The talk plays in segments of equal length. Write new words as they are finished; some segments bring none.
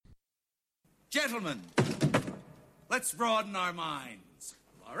Gentlemen, let's broaden our minds.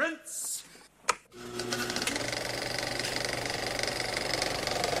 Lawrence?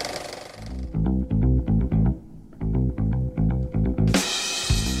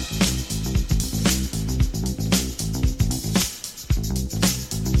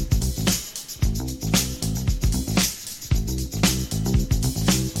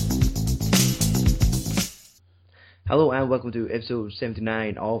 Hello and welcome to episode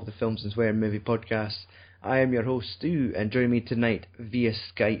 79 of the Films and Swear Movie Podcast. I am your host Stu, and joining me tonight via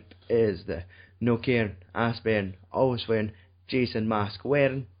Skype is the no caring, ass bearing, always wearing, Jason mask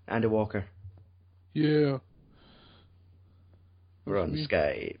wearing, Andy Walker. Yeah. We're on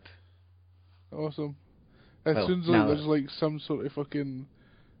Skype. Awesome. It Well, sounds like there's like some sort of fucking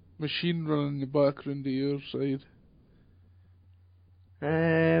machine running in the background of your side.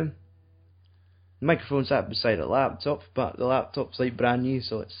 Microphone sat beside a laptop, but the laptop's like brand new,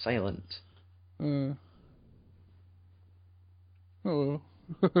 so it's silent. Oh well.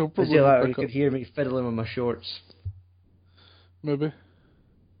 Is it like you could hear me fiddling with my shorts? Maybe.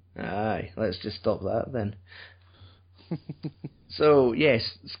 Aye, let's just stop that then. So,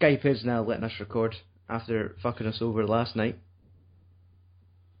 yes, Skype is now letting us record after fucking us over last night.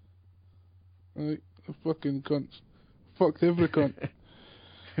 Right, the fucking cunts. Fucked every cunt.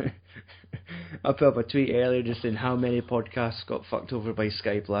 I put up a tweet earlier just saying how many podcasts got fucked over by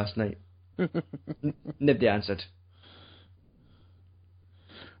Skype last night. Nobody answered.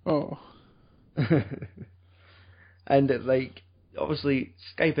 Oh. And, obviously,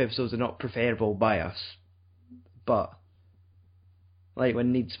 Skype episodes are not preferable by us, but,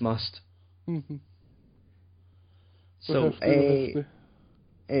 when needs must. Mm-hmm. So,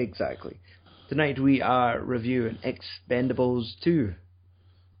 exactly. Tonight we are reviewing Expendables 2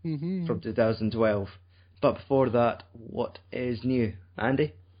 from 2012. But before that, what is new?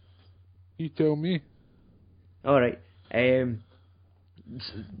 Andy? You tell me. Alright.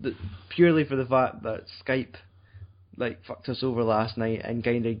 Purely for the fact that Skype fucked us over last night and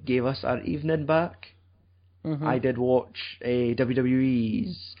kind of gave us our evening back. I did watch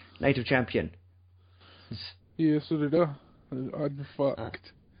WWE's Night of Champions. Yeah, so did I. In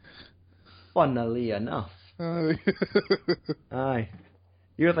fact. Funnily enough. Aye. Aye.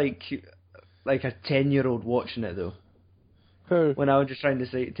 You're like a 10-year-old watching it though. How? When I was just trying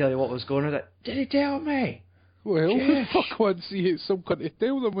to tell you what was going on, I was like, did he tell me? Well, who the Yes. fuck wants to see some cunt to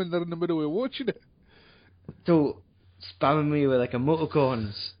tell them when they're in the middle of watching it? So, spamming me with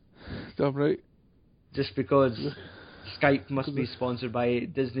emoticons. Damn right. Just because Skype must be sponsored by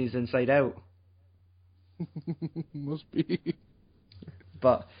Disney's Inside Out. Must be.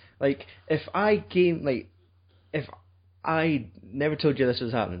 But, if I never told you this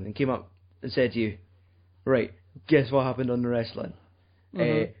was happening and came up and said to you, right, guess what happened on the wrestling?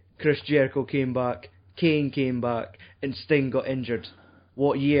 Chris Jericho came back, Kane came back, and Sting got injured.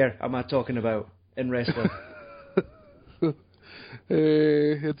 What year am I talking about in wrestling?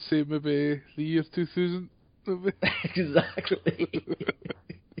 I'd say maybe the year 2000. Maybe. Exactly.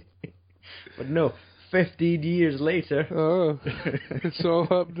 But no, 15 years later. Oh, it's all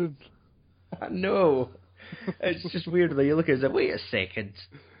happening. No. It's just weird that you look at it and say, wait a second.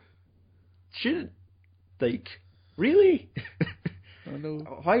 Shouldn't, really? I know.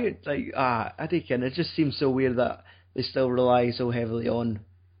 Why, I think, and it just seems so weird that they still rely so heavily on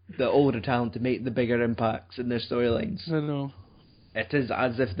the older talent to make the bigger impacts in their storylines. I know. It is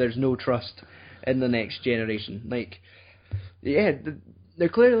as if there's no trust in the next generation. There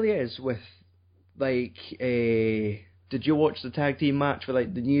clearly is with, did you watch the tag team match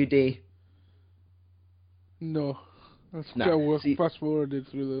with, the New Day? No. That's fast forwarded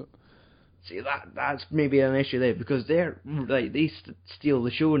through that. See, that's maybe an issue there, because they're, they steal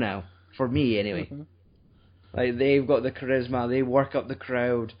the show now, for me anyway. They've got the charisma, they work up the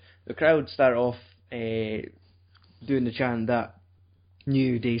crowd. The crowd start off doing the chant that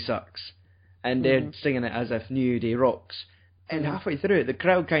New Day sucks, and they're singing it as if New Day rocks. And halfway through it, the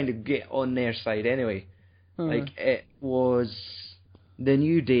crowd kind of get on their side anyway. It was the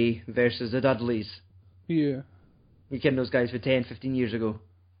New Day versus the Dudleys. Yeah. You ken those guys for 10, 15 years ago.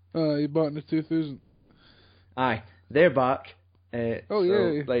 Aye, back in the 2000. Aye, they're back. Yeah.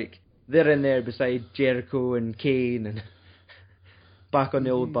 They're in there beside Jericho and Kane and back on the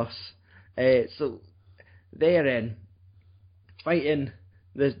old bus. So they're in fighting.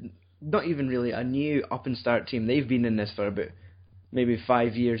 There's not even really a new up and start team. They've been in this for about maybe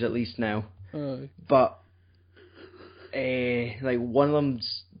 5 years at least now. Aye. But one of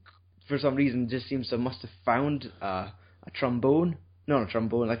them's for some reason just seems to must have found a trombone. Not a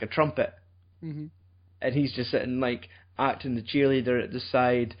trombone, like a trumpet. Mm-hmm. And he's just sitting, acting the cheerleader at the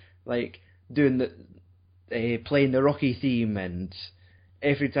side, doing playing the Rocky theme, and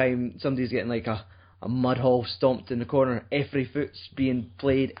every time somebody's getting like a mud hole stomped in the corner, every foot's being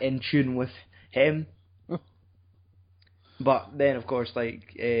played in tune with him. But then, of course,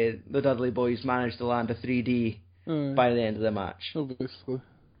 like the Dudley Boys managed to land a 3D by the end of the match. Obviously.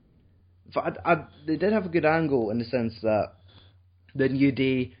 But they did have a good angle in the sense that the New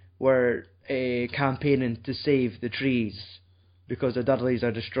Day were campaigning to save the trees because the Dudleys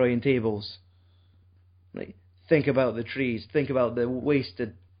are destroying tables. Like, think about the trees. Think about the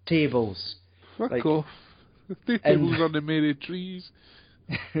wasted tables. Fuck off. The tables are the merry trees.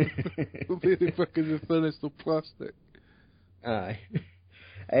 They're fucking the thinnest of plastic. Aye.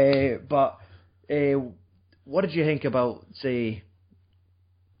 But what did you think about, say...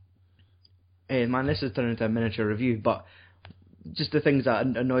 man, this is turning into a miniature review, but just the things that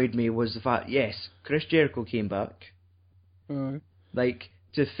annoyed me was the fact, yes, Chris Jericho came back. Aye. Like,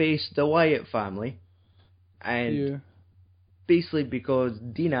 to face the Wyatt family. And basically because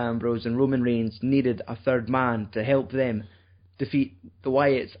Dean Ambrose and Roman Reigns needed a third man to help them defeat the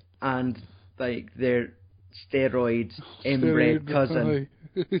Wyatts and, like, their steroid inbred cousin,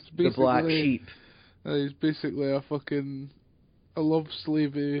 the Black Sheep. He's basically a love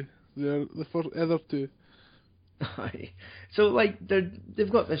slave the other two. So, like,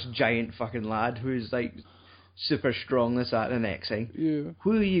 they've got this giant fucking lad who's, like, super strong, this, that, and the next thing. Yeah.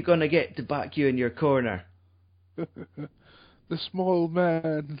 Who are you gonna get to back you in your corner? The small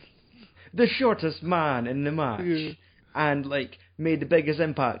man. The shortest man in the match. Yeah. And, like, made the biggest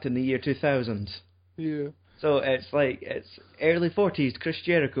impact in the year 2000. Yeah. So it's early 40s Chris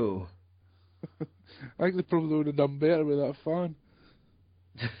Jericho. I think they probably would have done better with that fan.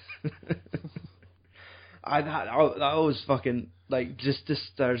 That always fucking, like, just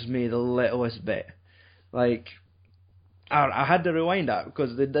disturbs me the littlest bit. Like, I had to rewind that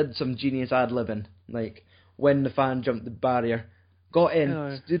because they did some genius ad-libbing. Like, when the fan jumped the barrier, got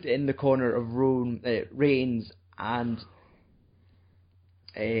in, stood in the corner of Reigns and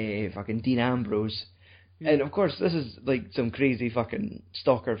fucking Dean Ambrose. Yeah. And of course, this is like some crazy fucking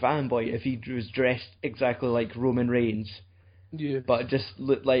stalker fanboy if he was dressed exactly like Roman Reigns. Yeah. But just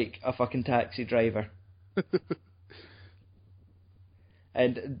looked like a fucking taxi driver.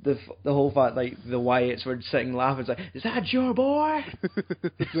 And the whole fact, like, the Wyatts were sitting laughing, it's like, is that your boy?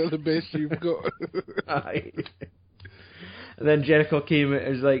 Is that the best you've got? Aye. And then Jericho came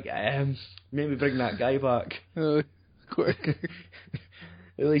and was like, maybe bring that guy back. Quick.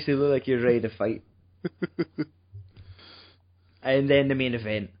 At least he looked like he was ready to fight. And then the main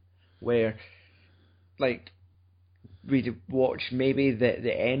event, where, like, we watched maybe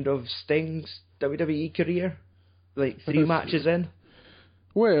the end of Sting's WWE career, like 3 matches in.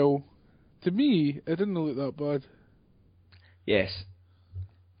 Well, to me, it didn't look that bad. Yes,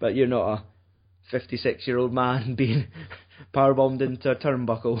 but you're not a 56-year-old man being powerbombed into a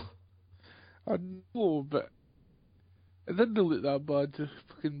turnbuckle. I know, but it didn't look that bad to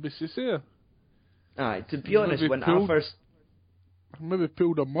fucking be sincere. Aye, to be honest, when I first... Maybe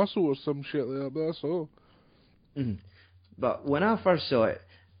pulled a muscle or some shit like that, but that's all. Mm-hmm. But when I first saw it,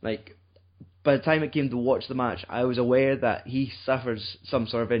 like, by the time it came to watch the match, I was aware that he suffers some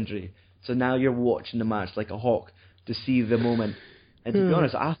sort of injury. So now you're watching the match like a hawk to see the moment. And to be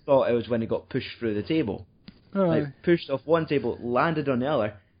honest, I thought it was when he got pushed through the table. Like, pushed off one table, landed on the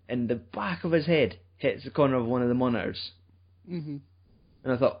other, and the back of his head hits the corner of one of the monitors. Mm-hmm.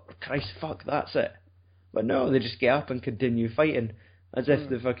 And I thought, Christ, fuck, that's it. But no, they just get up and continue fighting, as if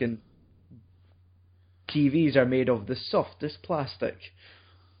the fucking TVs are made of the softest plastic.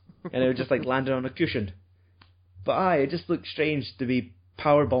 And it was just like landing on a cushion. But it just looked strange to be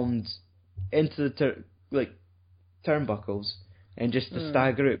powerbombed into the turnbuckles and just to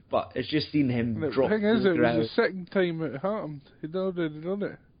stagger it. But it's just seen him drop to the ground. The thing is, it was the second time it happened. He'd already done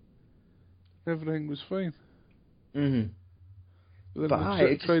it. Everything was fine. Mm-hmm. But then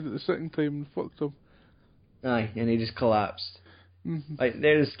he tried it the second time and fucked him. Aye, and he just collapsed. Mm-hmm. Like,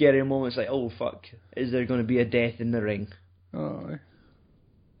 there's scary moments like, oh fuck, is there going to be a death in the ring? Aye.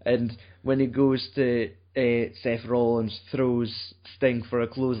 And when he goes to Seth Rollins, throws Sting for a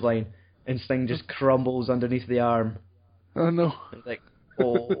clothesline, and Sting just crumbles underneath the arm. I know. It's like,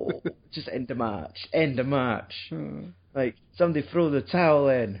 oh, just end the match. Like, somebody throw the towel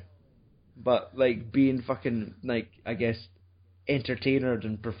in. But, like, being fucking, like, I guess, entertainers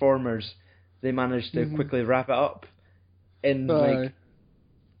and performers, they managed to quickly wrap it up. And, like,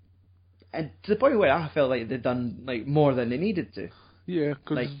 and to the point where I felt like they'd done, like, more than they needed to. Yeah,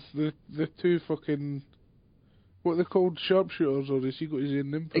 because like, the two fucking... What they called, sharpshooters, or has he got his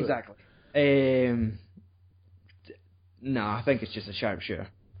own input? Exactly. No, I think it's just a sharpshooter.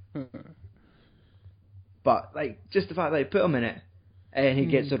 But like just the fact that they put him in it and he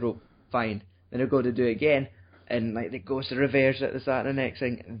gets the rope, fine. Then he'll go to do it again, and like it goes to reverse at the start of the next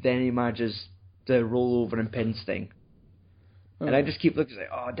thing. Then he manages to roll over and pin Sting. And I just keep looking like,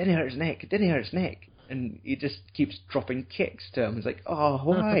 oh, didn't he hurt his neck? Didn't he hurt his neck? And he just keeps dropping kicks to him. It's like, oh,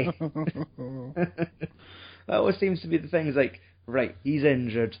 why? That always seems to be the thing. It's like, right, he's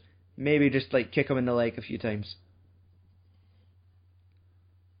injured. Maybe just like kick him in the leg a few times.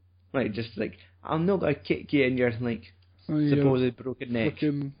 Like, just like, I'm not gonna kick you in your like supposed broken neck.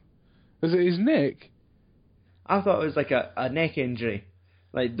 Fucking, is it his neck? I thought it was like a neck injury.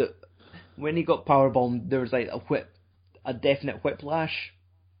 Like when he got powerbombed, there was like a definite whiplash.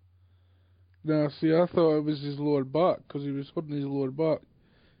 Nah, see, I thought it was his lower back because he was holding his lower back,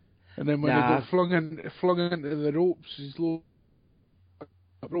 and then when he got flung into the ropes, his lower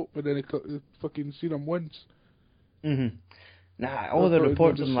rope, and then he fucking seen him once. Nah, all the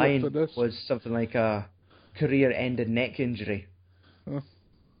reports online was something like a career-ending neck injury. Huh.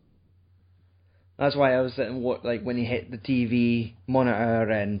 That's why I was sitting like when he hit the TV monitor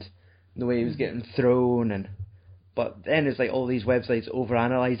and the way he was getting thrown But then it's like all these websites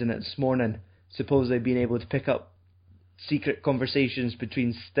overanalyzing it this morning, supposedly being able to pick up secret conversations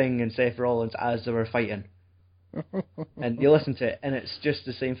between Sting and Seth Rollins as they were fighting. And you listen to it, and it's just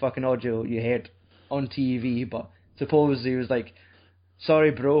the same fucking audio you heard on TV, but suppose he was like,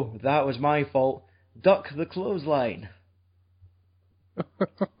 sorry bro, that was my fault, duck the clothesline.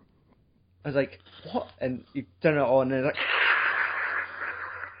 I was like, what? And you turn it on, and it's like,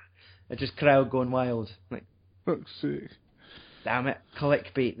 it's just crowd going wild. Like, fuck's sake. Damn it,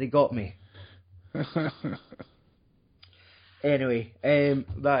 clickbait, they got me. Anyway,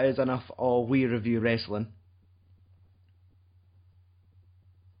 that is enough of We Review Wrestling.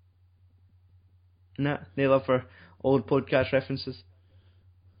 Nah, they love for old podcast references.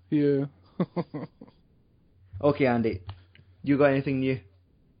 Yeah. Okay, Andy, you got anything new?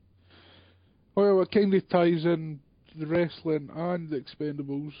 Well, it kind of ties in the wrestling and the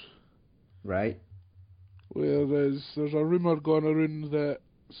Expendables. Right. Where there's a rumour going around that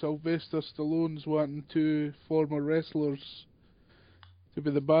Sylvester Stallone's wanting 2 former wrestlers to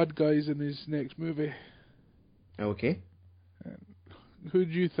be the bad guys in his next movie. Okay. Who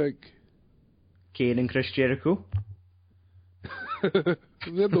do you think? Kane and Chris Jericho.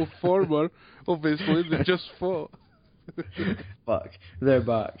 They're no former, obviously, they just fought. Fuck, they're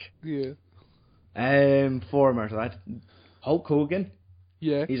back. Yeah. Former, that Hulk Hogan.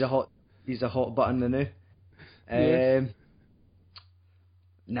 Yeah. He's a hot button now. Yes.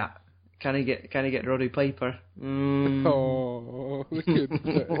 Nah. Can I get Roddy Piper? Oh, look at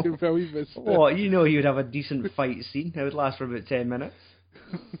that. How he missed it. What? You know he would have a decent fight scene. It would last for about 10 minutes.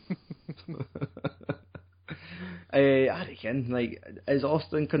 I reckon, like, is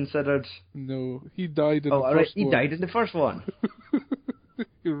Austin considered? No, he died in the right, first one. he died in the first one.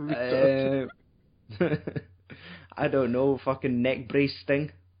 I don't know, fucking neck brace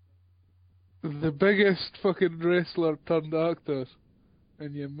Sting. The biggest fucking wrestler turned actor,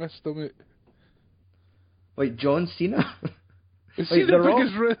 and you missed him out. Wait, John Cena? Is Wait, he the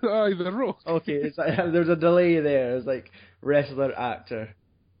biggest wrestler? Aye, The Rock. Okay, it's like, there's a delay there. It's like wrestler, actor.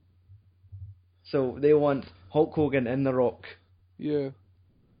 So they want Hulk Hogan and The Rock. Yeah.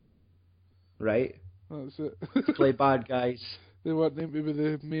 Right? That's it. To play bad guys. They want them to be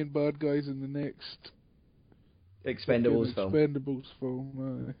the main bad guys in the next Expendables film. Expendables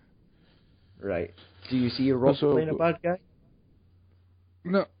film, aye. Right. Do you see Rock playing a bad guy?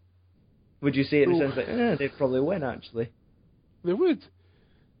 No. Would you say it in the sense that they'd probably win, actually? They would.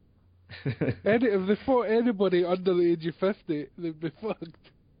 If they fought anybody under the age of 50, they'd be fucked.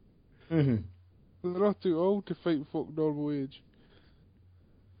 Mm-hmm. They're not too old to fight folk normal age.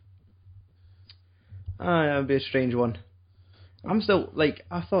 That would be a strange one. I'm still,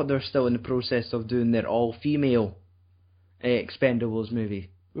 I thought they're still in the process of doing their all-female Expendables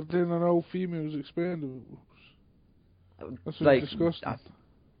movie. They're doing an all-females Expendables. That's disgusting.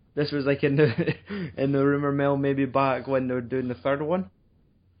 This was in the rumour mill maybe back when they were doing the third one.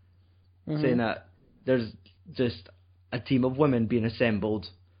 Saying that there's just a team of women being assembled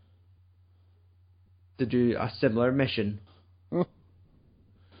to do a similar mission.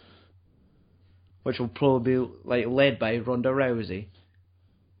 Which will probably be led by Ronda Rousey.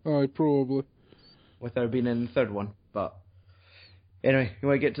 Aye, probably. With her being in the third one. But anyway, you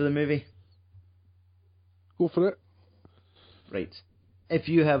want to get to the movie? Go for it. Right. If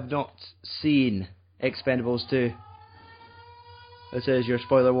you have not seen Expendables 2, this is your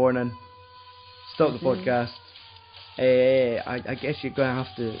spoiler warning. Stop the podcast. I guess you're going to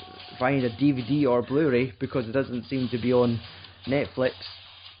have to find a DVD or Blu-ray because it doesn't seem to be on Netflix.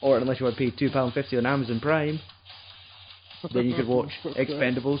 Or unless you want to pay £2.50 on Amazon Prime, then you could watch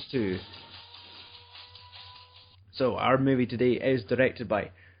Expendables 2. So our movie today is directed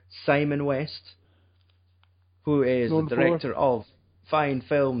by Simon West, who is the director of fine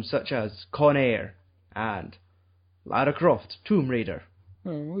films such as Con Air and Lara Croft, Tomb Raider.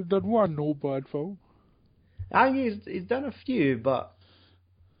 Oh, he's done one no bad film. He's done a few, but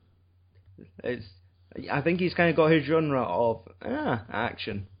I think he's kind of got his genre of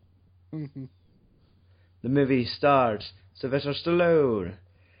action. Mm-hmm. The movie stars Sylvester Stallone.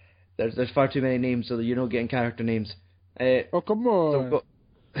 There's far too many names, so that you're not getting character names. Oh, come on.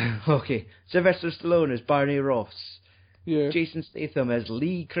 Okay, Sylvester Stallone as Barney Ross. Yeah. Jason Statham as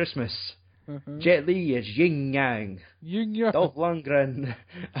Lee Christmas. Uh-huh. Jet Li as Yin Yang. Yin Yang. Dolph Lundgren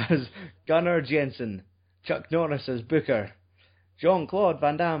as Gunnar Jensen. Chuck Norris as Booker. Jean-Claude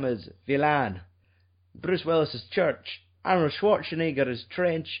Van Damme as Villain. Bruce Willis as Church. Arnold Schwarzenegger as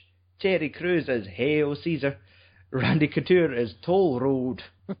Trench. Terry Crews as Hail Caesar. Randy Couture as Toll Road.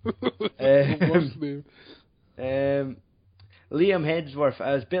 Liam Hemsworth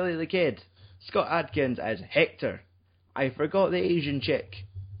as Billy the Kid. Scott Adkins as Hector. I forgot the Asian chick.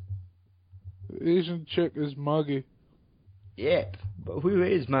 The Asian chick is Maggie. Yep, but who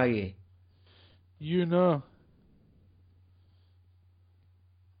is Maggie? You know.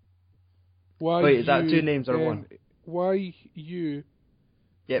 Wait, is that two names or one? Y-U,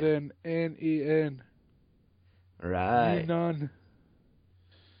 yep. Then N-A-N. Right. You nan.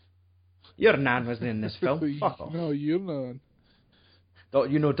 Your nan wasn't in this film. Fuck off. No, your nan.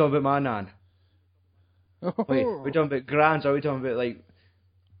 You know, talking about my nan. Oh. Wait, we're talking about grands, or are we talking about, like...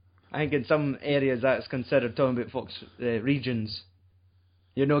 I think in some areas that's considered talking about folks' regions.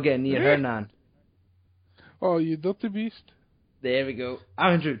 You're not getting near her nan. Oh, you dirty beast. There we go.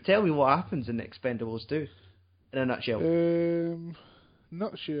 Andrew, tell me what happens in Expendables 2. In a nutshell.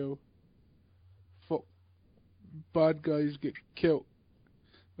 Nutshell. Fuck. Bad guys get killed.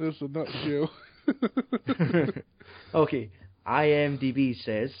 There's a nutshell. Okay. IMDb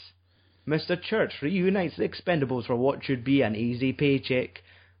says, Mr. Church reunites the Expendables for what should be an easy paycheck.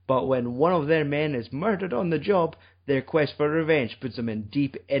 But when one of their men is murdered on the job, their quest for revenge puts them in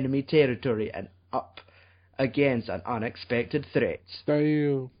deep enemy territory and up against an unexpected threat.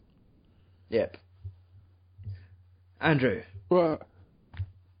 Damn. Yep. Andrew. What?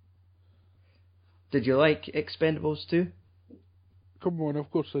 Did you like Expendables 2? Come on, of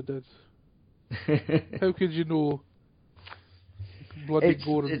course I did. How could you know? Bloody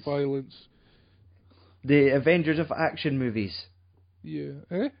gore and violence. The Avengers of action movies. Yeah.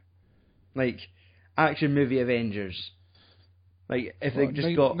 Eh? Like, action movie Avengers. Like, if they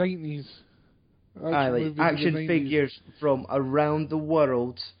just got... 90s. Action figures from around the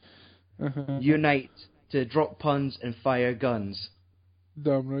world unite to drop puns and fire guns.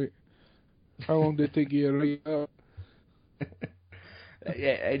 Damn right. How long did it take you to write that?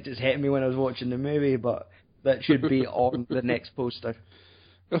 Yeah, it just hit me when I was watching the movie, but that should be on the next poster.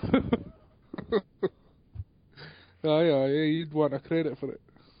 Aye, you'd want a credit for it.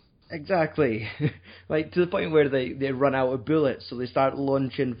 Exactly. Like, to the point where they run out of bullets, so they start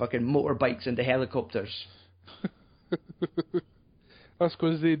launching fucking motorbikes into helicopters. That's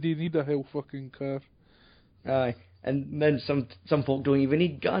because they need a hell fucking car. Aye. And then some folk don't even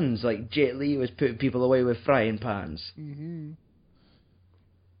need guns, like Jet Li was putting people away with frying pans. Mm-hmm.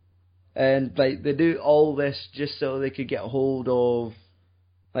 And, like, they do all this just so they could get a hold of,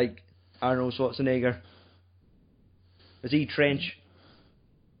 like, Arnold Schwarzenegger. Was he Trench?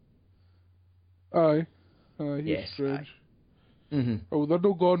 Aye, he's yes, Trench. Mm-hmm. Oh, they're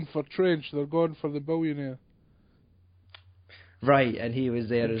not going for Trench, they're going for the billionaire. Right, and he was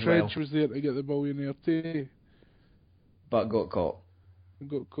there as well. Trench was there to get the billionaire too. But got caught.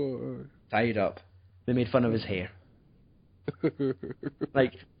 Got caught, Tied up. They made fun of his hair.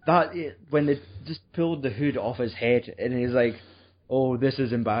 Like, that, when they just pulled the hood off his head, and he's like, oh, this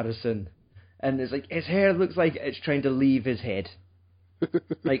is embarrassing. And it's like, his hair looks like it's trying to leave his head.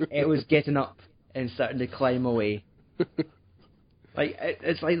 Like, it was getting up and starting to climb away. Like,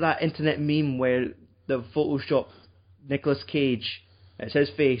 it's like that internet meme where the Photoshop Nicolas Cage, it's his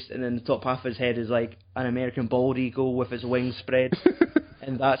face, and then the top half of his head is like an American bald eagle with its wings spread,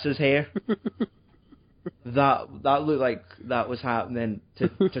 and that's his hair. That looked like that was happening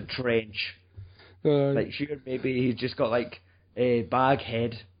to Trench. Like, sure, maybe he's just got like a bag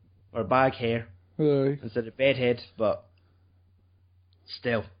head or bag hair instead of bed head, but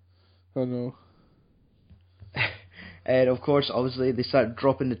still. I know. And of course, obviously, they start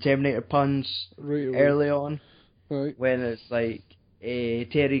dropping the Terminator puns early on. Right. When it's like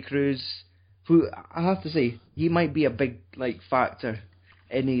Terry Crews, who I have to say, he might be a big like factor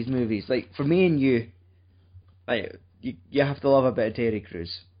in these movies. Like, for me and you, like, you have to love a bit of Terry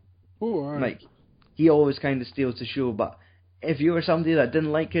Crews. Oh, aye. Like, he always kind of steals the show, but if you were somebody that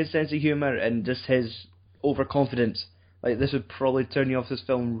didn't like his sense of humour and just his overconfidence, like, this would probably turn you off this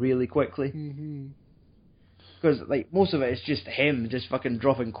film really quickly. Mm-hmm. Because, like, most of it is just him just fucking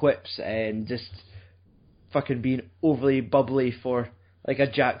dropping quips and just fucking being overly bubbly for, like, a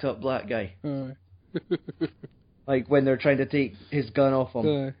jacked up black guy. Aye. Like, when they're trying to take his gun off him.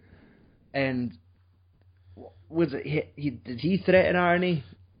 Aye. And, was it, did he threaten Arnie?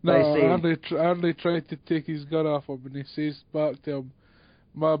 No, by saying, Arnie tried to take his gun off him, and he says back to him,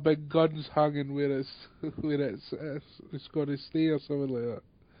 "My big gun's hanging where it's got to stay," or something like that.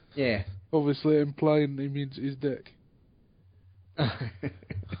 yeah. Obviously implying he means his dick. But,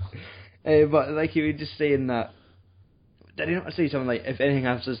 like, he was just saying that, did he not say something like, if anything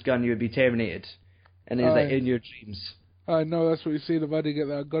happens to this gun, you would be terminated? And he's like, Aye. in your dreams. I know, that's what he said. If I didn't get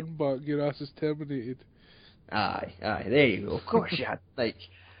that gun back, your ass is terminated. Aye, there you go. Of course you had, like,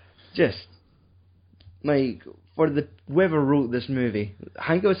 just, like, for whoever wrote this movie, I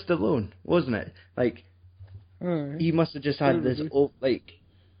think it was Stallone, wasn't it? Like, Aye. he must have just had this, Probably. old, like,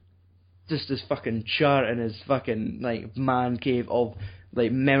 just this fucking chart in his fucking, like, man cave of,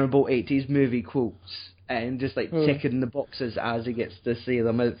 like, memorable 80s movie quotes, and just, like, ticking the boxes as he gets to say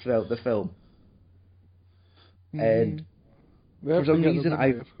them out throughout the film. And They have for some to get reason, them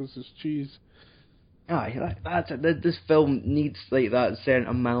in there 'cause it's cheese. aye, like, that's it. This film needs, like, that certain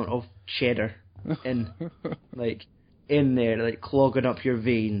amount of cheddar in, like, in there, like, clogging up your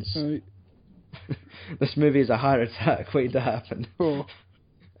veins. Aye. This movie is a heart attack waiting to happen. Oh.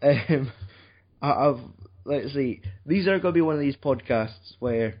 Let's see. These are going to be one of these podcasts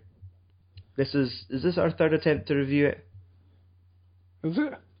where is this our third attempt to review it? Is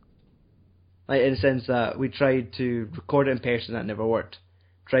it? Like, in the sense that we tried to record it in person, that never worked.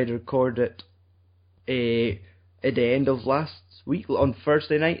 Tried to record it at the end of last week, on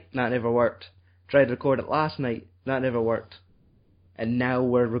Thursday night, that never worked. Tried to record it last night, that never worked. And now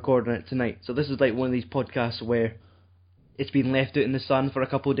we're recording it tonight. So this is like one of these podcasts where it's been left out in the sun for a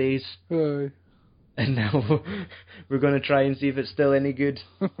couple of days, Aye. and now we're going to try and see if it's still any good.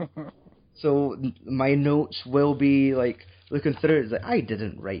 So my notes will be like, looking through it, it's like, I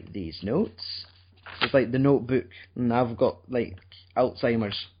didn't write these notes. It's like the notebook, and I've got, like,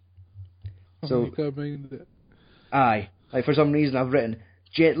 Alzheimer's. So, you can't mind it. aye. Like, for some reason I've written,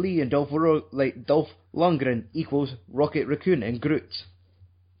 Jet Li and Dolph Lundgren equals Rocket Raccoon and Groot.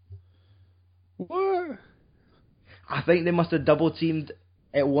 What? I think they must have double teamed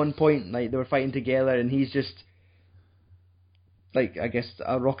at one point, like, they were fighting together, and he's just, like, I guess,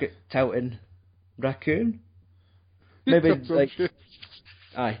 a rocket touting raccoon? Maybe, like,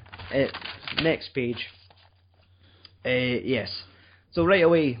 aye. Next page. Yes. So right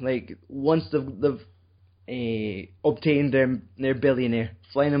away, like, once they've obtained their billionaire,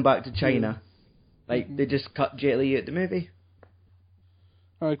 flying him back to China, like, they just cut Jet Li out the movie.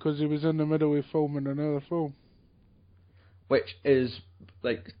 Aye, because he was in the middle of filming another film. Which is,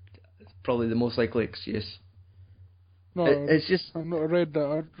 like, probably the most likely excuse. No, It's just... I've not read that.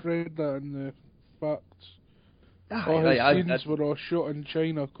 I've read that in the facts. All Like, his scenes were all shot in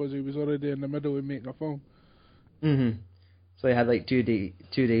China because he was already in the middle of making a film. Mhm. So he had like 2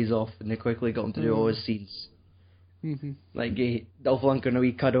 days off, and they quickly got him to do all his scenes. Mhm. Like, Dolph Lundgren a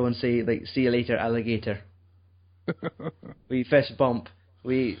wee cuddle and say, like, see you later, alligator. We fist bump.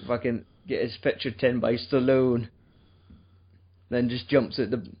 We fucking get his picture taken by Stallone. Then just jumps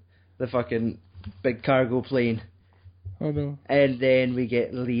at the fucking big cargo plane. I know. And then we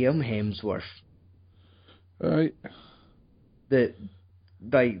get Liam Hemsworth. Right. The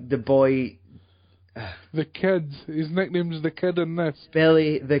boy... The kid. His nickname's the kid in this.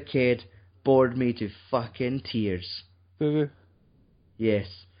 Billy the Kid bored me to fucking tears. Did Yes.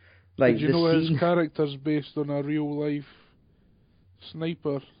 Like, you the know scene... his character's based on a real life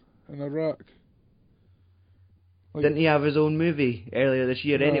sniper in Iraq? Like, Didn't he have his own movie earlier this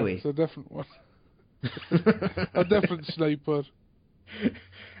year no, anyway? It's a different one. A different sniper.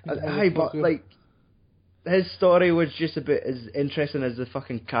 Aye, but, like, his story was just a bit as interesting as the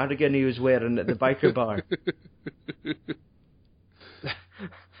fucking cardigan he was wearing at the biker bar.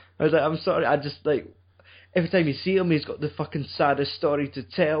 I was like, I'm sorry, I just, like, every time you see him, he's got the fucking saddest story to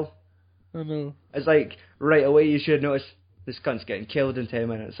tell. I know. It's like, right away you should notice, this cunt's getting killed in 10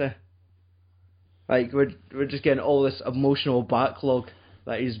 minutes, eh? Like, we're just getting all this emotional backlog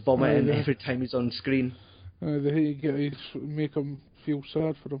that he's vomiting every time he's on screen. They make him feel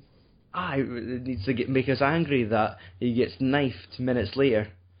sad for him. It needs to make us angry that he gets knifed minutes later.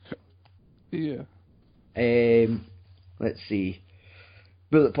 Yeah. Let's see.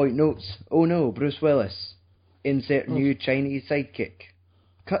 Bullet point notes. Oh no, Bruce Willis. Insert new Chinese sidekick.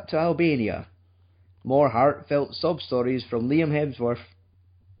 Cut to Albania. More heartfelt sob stories from Liam Hemsworth.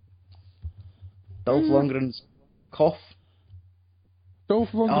 Dolph Lundgren's cough. Dolph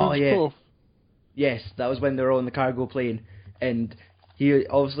Lundgren's cough. Yes, that was when they were on the cargo plane, and he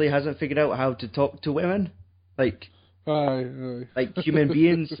obviously hasn't figured out how to talk to women, like human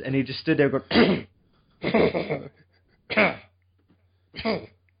beings, and he just stood there going,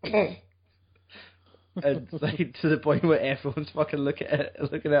 and like to the point where everyone's fucking looking at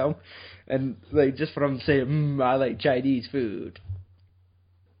him, and like just from saying, I like Chinese food.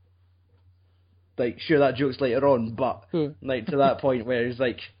 Like, sure, that joke's later on, but like to that point where he's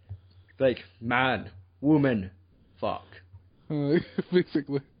like man, woman, fuck.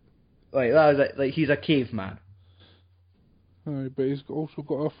 Basically. Like that was like he's a caveman. But he's also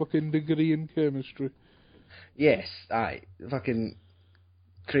got a fucking degree in chemistry. Yes, fucking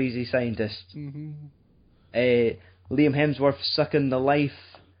crazy scientist. Mm-hmm. Liam Hemsworth sucking the life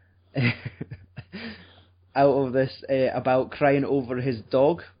out of this about crying over his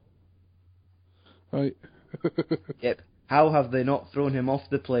dog. Right. Yep. How have they not thrown him off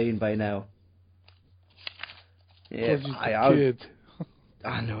the plane by now? Yeah, kid.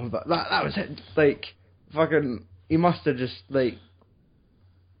 I know, but that was it. Like, fucking, he must have just, like,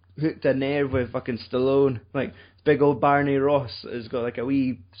 hooked a nerve with fucking Stallone. Like, big old Barney Ross has got, like, a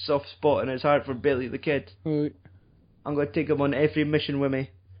wee soft spot in his heart for Billy the Kid. Right. I'm going to take him on every mission with me.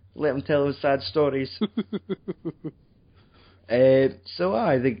 Let him tell his sad stories. So,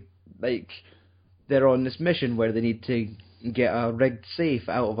 I think, like, they're on this mission where they need to get a rigged safe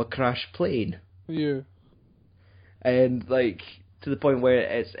out of a crashed plane. Yeah. And, like, to the point where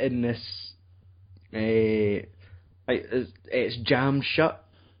it's in this, it's jammed shut.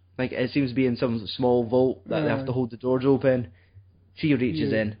 Like, it seems to be in some small vault that they have to hold the doors open. She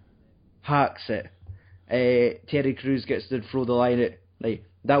reaches in, hacks it. Terry Crews gets to throw the line at, like,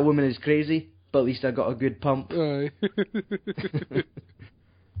 that woman is crazy, but at least I got a good pump. Aye.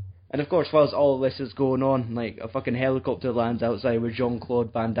 And of course, whilst all this is going on, like, a fucking helicopter lands outside with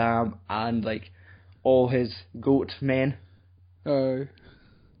Jean-Claude Van Damme and, like, all his goat men. Aye.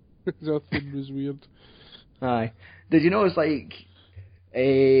 That thing was weird. Aye. Did you notice, like,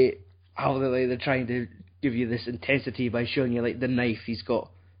 how they're trying to give you this intensity by showing you, like, the knife he's got?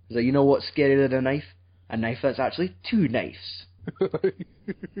 It's like, you know what's scarier than a knife? A knife that's actually two knives.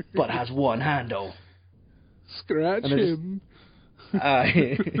 But has one handle. Scratch him.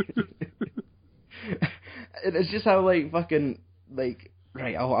 Aye. And it's just how, like, fucking, like,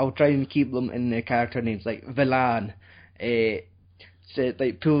 right, I'll try and keep them in their character names, like, Villan,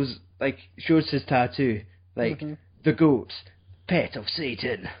 like, pulls, like, shows his tattoo, like, the goat, pet of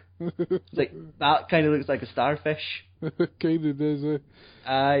Satan. Like, that kind of looks like a starfish. Kind of does,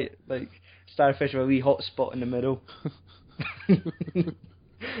 Aye, like, starfish with a wee hot spot in the middle. I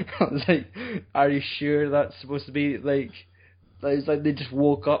was like, are you sure that's supposed to be, like, it's like they just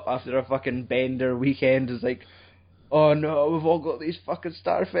woke up after a fucking bender weekend. It's like, oh no, we've all got these fucking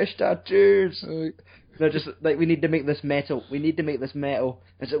starfish tattoos. They're just like, we need to make this metal. We need to make this metal.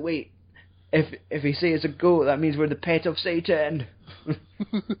 I said, wait, if we say it's a goat, that means we're the pet of Satan.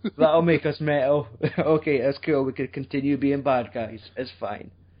 That'll make us metal. Okay, that's cool. We could continue being bad guys. It's fine.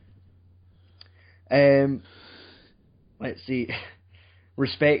 Let's see.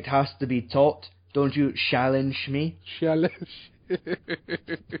 Respect has to be taught. Don't you challenge me? Challenge.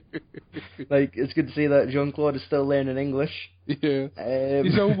 Like, it's good to see that Jean-Claude is still learning English. Yeah.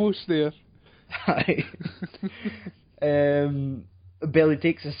 He's almost there. Billy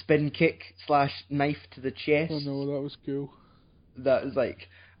takes a spin kick / knife to the chest. Oh no, that was cool. That was like,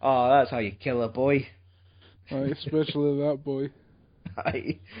 oh, that's how you kill a boy. Especially that boy.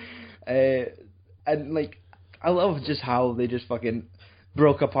 And like, I love just how they just fucking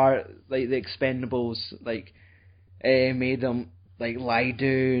broke apart, like, the Expendables, like, made them, like, lie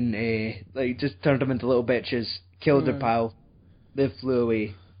down, like, just turned them into little bitches, killed their pal, they flew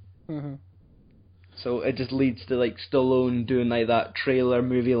away. So it just leads to, like, Stallone doing, like, that trailer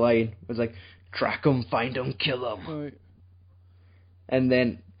movie line. It was like, track 'em, find 'em, kill 'em. Right. And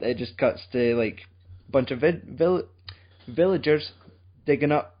then it just cuts to, like, a bunch of villagers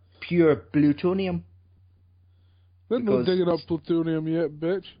digging up pure plutonium. They're not digging up plutonium yet,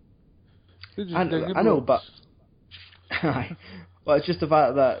 bitch. They're just digging I know, rocks. but well, it's just the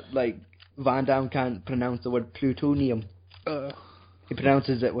fact that, like, Van Damme can't pronounce the word plutonium. He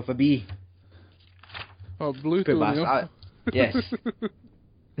pronounces it with a B. Oh, plutonium. Yes.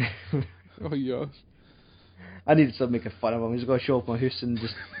 Oh yes. I need to stop making fun of him. He's got to show off my hoose and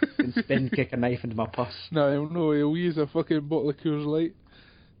just spin kick a knife into my pus. No, he'll use a fucking bottle of Coors Light.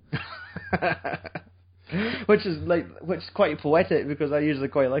 which is quite poetic because I usually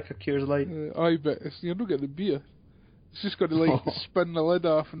quite like a Coors Light. Aye, but you're not getting the beer. It's just got to like spin the lid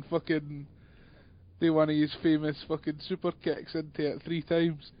off and fucking do one of his famous fucking super kicks into it 3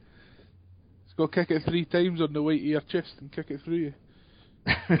 times. It's got to kick it 3 times on the way to your chest and kick it through you.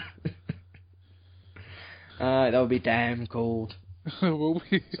 That would be damn cold. Will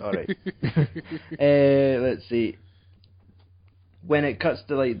we? Sorry. Let's see. When it cuts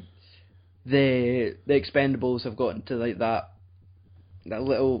to like the Expendables have gotten to like that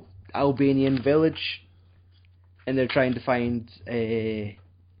little Albanian village, and they're trying to find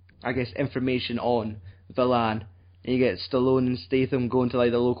I guess information on Villan. And you get Stallone and Statham going to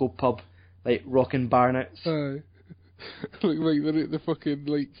like the local pub, like Rockin' Barnett's. Aye. like they're at the fucking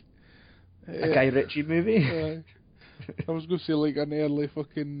like a Guy Ritchie movie. Aye. I was going to say like an early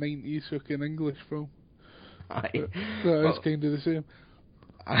fucking 90s fucking English film. Aye. That is kind of the same.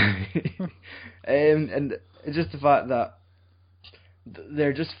 And it's just the fact that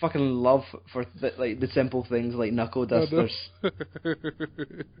they're just fucking love for the simple things like knuckle dusters.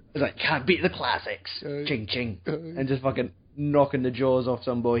 It's like, can't beat the classics. Ching ching. And just fucking knocking the jaws off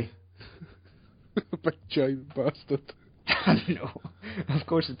some boy. Big giant bastard. I don't know. Of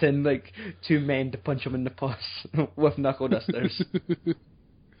course it's in like 2 men to punch him in the puss with knuckle dusters.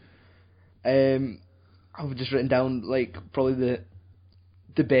 I've just written down like probably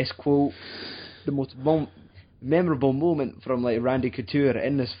the best quote, the most memorable moment from like Randy Couture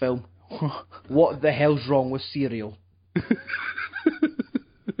in this film. What the hell's wrong with cereal? Because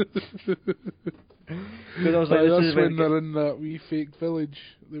I was like, that's when they're in that wee fake village,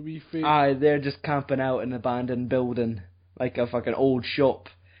 the wee fake. Aye, they're just camping out in an abandoned building, like a fucking old shop,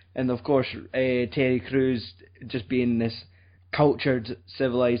 and of course Terry Crews just being this cultured,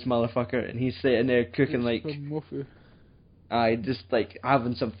 civilized motherfucker, and he's sitting there cooking like, just like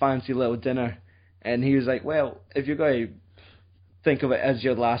having some fancy little dinner, and he was like, well, if you're going to think of it as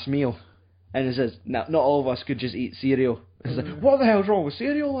your last meal, and he says, not all of us could just eat cereal. He's like, what the hell's wrong with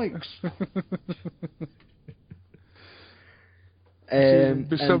cereal likes?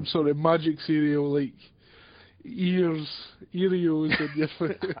 Some sort of magic cereal like Eerios in your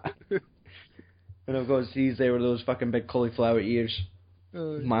foot. And of course he's there with those fucking big cauliflower ears,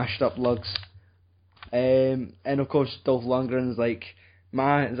 mashed up lugs. And of course Dolph Lundgren's like,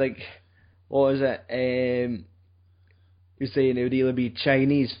 it's like, what is it? You're saying it would either be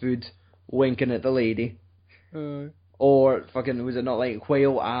Chinese food, winking at the lady, or fucking, was it not like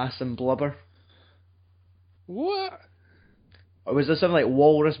whale ass and blubber? What? Or was there something like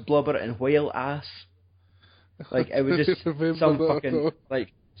walrus blubber and whale ass? Like, it was just some fucking,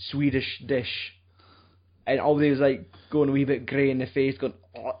 like, Swedish dish. And everybody was like going a wee bit grey in the face, going,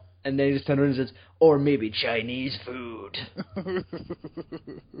 oh, and then he just turned around and says, or maybe Chinese food. And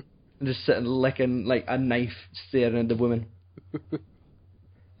just sitting licking like a knife, staring at the woman.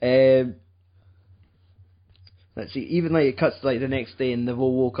 Let's see, even like it cuts to like the next day and they've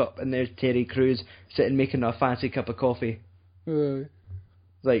all woke up and there's Terry Crews sitting making a fancy cup of coffee.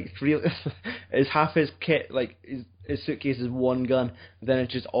 Like, real, it's half his kit, like his suitcase is one gun, then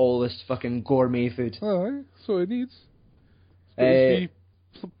it's just all this fucking gourmet food. Alright, so it needs.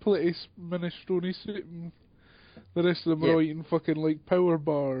 Plate minestrone soup, and the rest of them are all eating fucking like power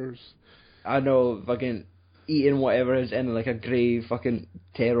bars. I know, fucking eating whatever is in like a grey fucking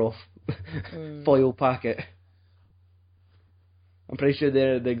tear-off foil packet. I'm pretty sure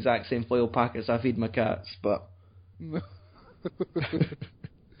they're the exact same foil packets I feed my cats, but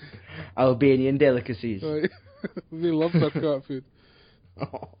Albanian delicacies. Right. They love their cat food.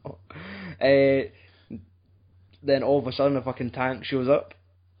 Then all of a sudden a fucking tank shows up.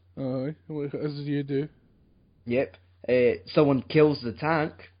 Aye, as you do. Yep. Someone kills the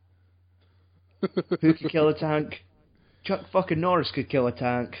tank. Who could kill a tank? Chuck fucking Norris could kill a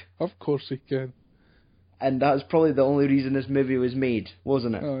tank. Of course he can. And that's probably the only reason this movie was made,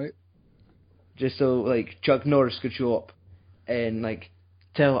 wasn't it? Alright. Just so, like, Chuck Norris could show up and, like,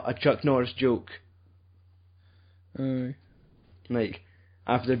 tell a Chuck Norris joke. Aye. Like,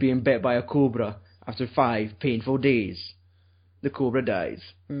 after being bit by a cobra, after 5 painful days, the cobra dies.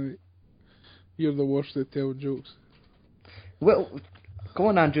 Aye. You're the worst at telling jokes. Well, come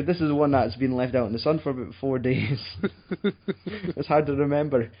on, Andrew, this is the one that's been left out in the sun for about 4 days. It's hard to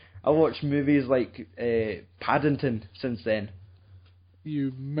remember. I watched movies like Paddington since then.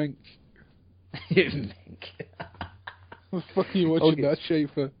 You mink. You mink. What the fuck are you watching that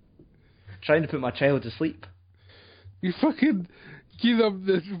shit for? Trying to put my child to sleep. You fucking give them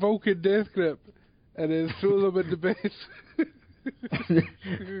the Vulcan death grip and then throw them in the bed.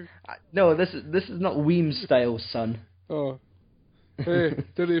 No, this is not Weems style, son. Oh. Hey,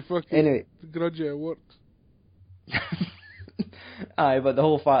 did he fucking Anyway. grudge it worked? Aye, but the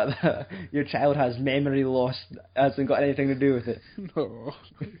whole fact that your child has memory loss hasn't got anything to do with it. No,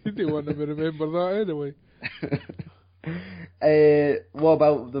 you don't want to remember that anyway. What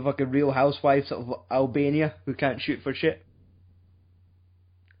about the fucking Real Housewives of Albania who can't shoot for shit?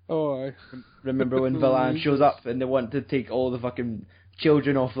 Oh, aye. Remember when Valan shows up and they want to take all the fucking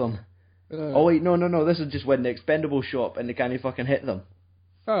children off them? Aye. Oh wait, no, this is just when the Expendables show up and they can't fucking hit them.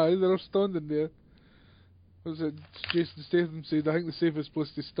 Aye, they're standing there. Was it Jason Statham said, I think the safest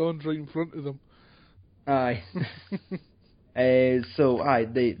place to stand right in front of them. Aye. So,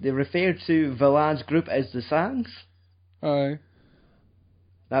 they refer to Valan's group as the Sangs? Aye.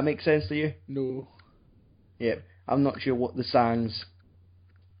 That makes sense to you? No. Yep. I'm not sure what the Sangs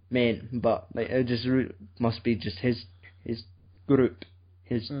meant, but like it just must be just his group,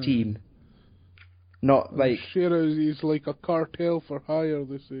 his team. Not like... Sure, he's like a cartel for hire,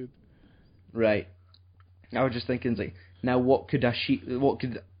 they said. Right. I was just thinking, like, now what could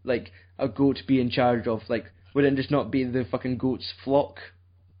like a goat be in charge of? Like, would it just not be the fucking goat's flock?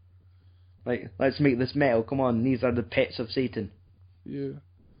 Like, let's make this metal. Come on, these are the pets of Satan. Yeah.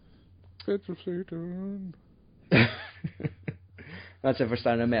 Pets of Satan. That's if we're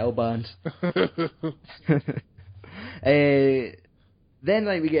starting a metal band. Then,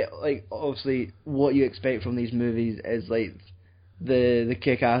 like, we get, like, obviously, what you expect from these movies is, like, the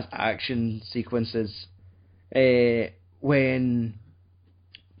kick-ass action sequences. Especially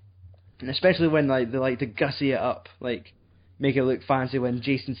when, like, they like to gussy it up, like, make it look fancy when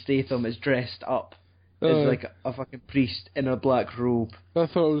Jason Statham is dressed up as, like, a fucking priest in a black robe. I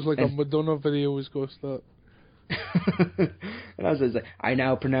thought it was like a Madonna video was going to start. And I was like, I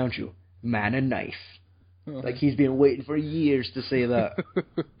now pronounce you man and knife. Like, he's been waiting for years to say that.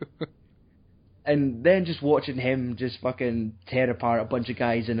 And then just watching him just fucking tear apart a bunch of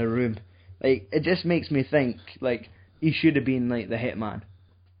guys in a room. Like, it just makes me think, like, he should have been, like, the hitman.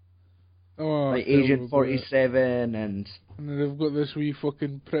 Oh, like, Agent 47 and then they've got this wee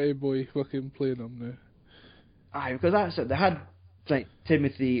fucking pretty boy fucking playing him now. Aye, because that's it. They had, like,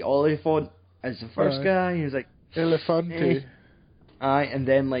 Timothy Olyphant as the first guy. He was like... Elefante. Aye, and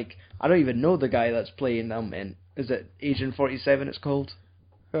then, like, I don't even know the guy that's playing them in... Is it Agent 47 it's called?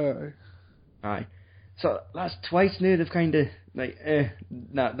 Aye. Aye. So, that's twice now they've kind of, like, they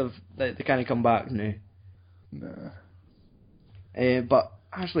kind of come back now. Nah. But,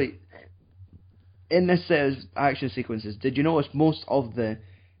 actually, in this set of action sequences, did you notice most of the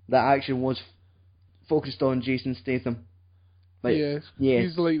action was focused on Jason Statham? Like, yes. Yeah.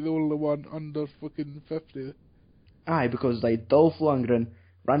 He's like the only one under fucking 50. Aye, because, like, Dolph Lundgren,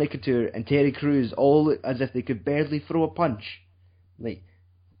 Randy Couture, and Terry Crews all look as if they could barely throw a punch. Like,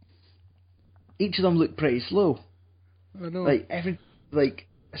 each of them look pretty slow. I know. Like,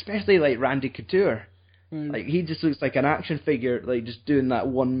 especially, like, Randy Couture. Aye. Like, he just looks like an action figure, like, just doing that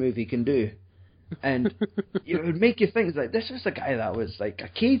one move he can do. And it would make you think, like, this was a guy that was, like, a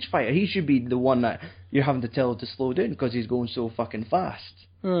cage fighter. He should be the one that you're having to tell to slow down because he's going so fucking fast.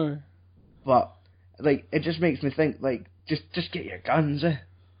 Aye. But, like, it just makes me think, like, just get your guns, eh?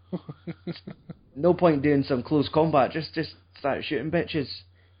 No point doing some close combat, just start shooting bitches.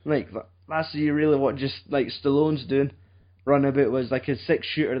 Like, that's really what just, like, Stallone's doing. Run about was, like, a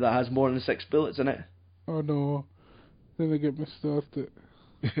 6-shooter that has more than 6 bullets in it. Oh no. Then they get me started.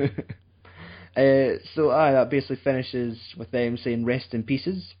 So that basically finishes with them saying rest in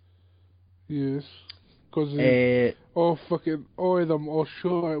pieces. Yes. Because all of them all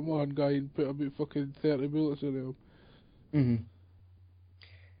shot at one guy and put about fucking 30 bullets in him. Mm-hmm.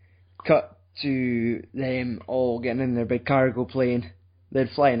 Cut to them all getting in their big cargo plane. They'd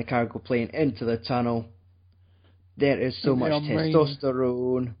fly in the cargo plane into the tunnel. There is so much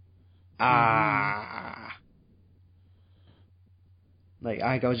testosterone. Like,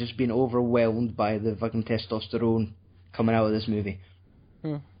 I was just being overwhelmed by the fucking testosterone coming out of this movie.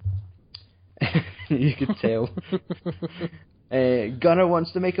 Huh. You could tell. Gunner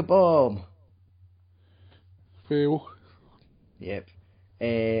wants to make a bomb. Fail. Yep.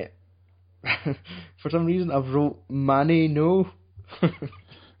 For some reason, I've wrote Manny no.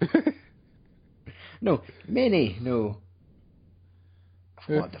 No, many no.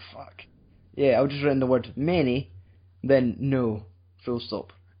 Yeah. What the fuck? Yeah, I've just written the word many, then no. Full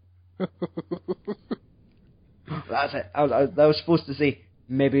stop. That's it. I was supposed to say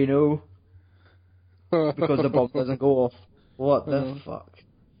maybe no because the bomb doesn't go off. What the fuck?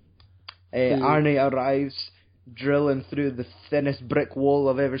 Arnie arrives, drilling through the thinnest brick wall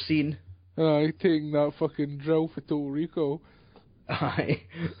I've ever seen. Aye, taking that fucking drill for Total Recall. Aye,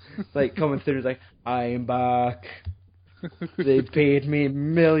 like coming through, like I'm back. They paid me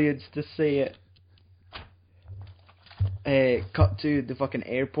millions to say it. Cut to the fucking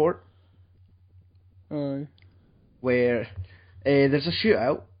airport. Aye. Where there's a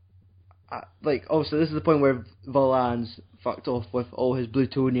shootout. So this is the point where Valan's fucked off with all his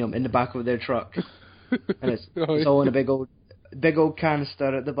plutonium in the back of their truck. And it's all in a big old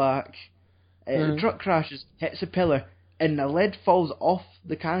canister at the back. The truck crashes, hits a pillar, and the lid falls off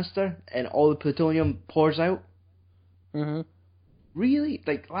the canister, and all the plutonium pours out. Really?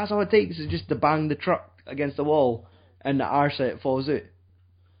 Like, that's all it takes is just to bang the truck against the wall, and the arse it falls out.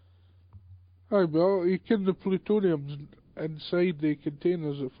 Aye, but you can the plutonium's inside the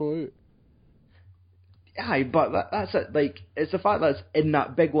containers that fall out. Aye, but that's it. Like, it's the fact that it's in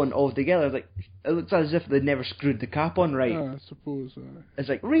that big one altogether. Like, it looks as if they never screwed the cap on right. I suppose. It's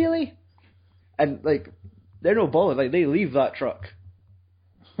like, really? And like, they're no bothered. Like, they leave that truck.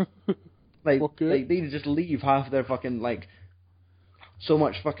 Like, they just leave half their fucking like so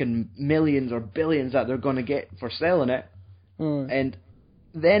much fucking millions or billions that they're gonna get for selling it, and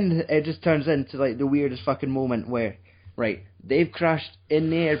then it just turns into like the weirdest fucking moment where, right, they've crashed in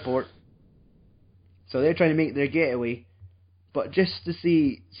the airport. So they're trying to make their getaway, but just to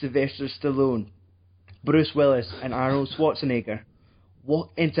see Sylvester Stallone, Bruce Willis, and Arnold Schwarzenegger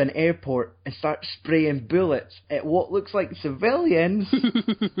walk into an airport and start spraying bullets at what looks like civilians,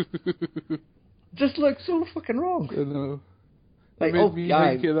 just looks so fucking wrong. I know. Like, it made me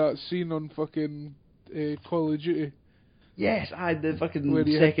think of that scene on fucking Call of Duty. Yes, the fucking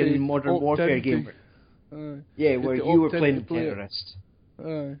second Modern Warfare game. Yeah, where you were playing the terrorist.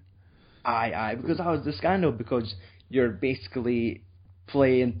 Aye, because that was the scandal, because you're basically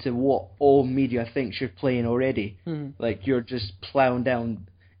playing to what all media thinks you're playing already. Like, you're just ploughing down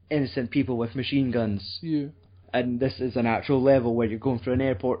innocent people with machine guns. Yeah. And this is an actual level where you're going through an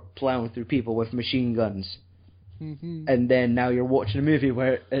airport ploughing through people with machine guns. And then now you're watching a movie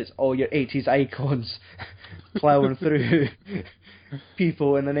where it's all your 80s icons ploughing through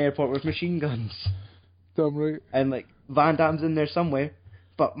people in an airport with machine guns. Damn right. And like, Van Damme's in there somewhere.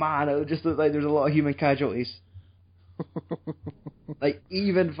 But man, it just looked like there's a lot of human casualties. Like,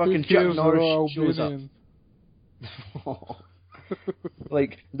 even fucking Chuck Norris shows up.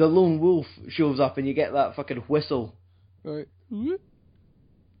 Like, the lone wolf shows up and you get that fucking whistle. Right.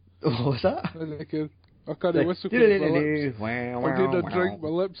 What was that? I can't whistle because my lips. I need a drink, my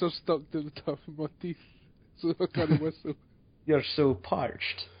lips are stuck to the top of my teeth. So I can't whistle. You're so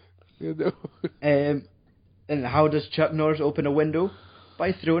parched. You know. And how does Chuck Norris open a window?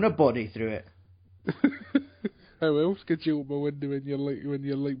 By throwing a body through it. How else could you open a window when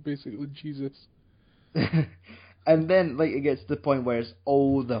you're like basically Jesus? And then like it gets to the point where it's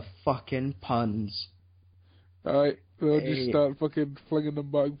all the fucking puns. Alright, they'll just start fucking flinging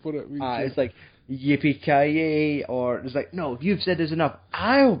them back for it. It's like yippee-ki-yay, or it's like, no, you've said there's enough,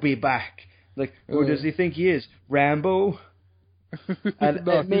 I'll be back. Like, who does he think he is? Rambo? And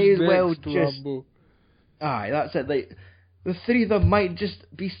no, it may as well just... Rambo. Aye, that's it. Like, the three of them might just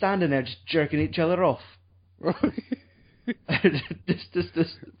be standing there just jerking each other off. just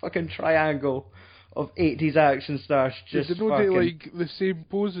this fucking triangle of 80s action stars just Did you know fucking... they like the same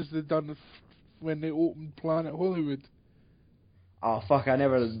poses they done when they opened Planet Hollywood? Oh fuck, I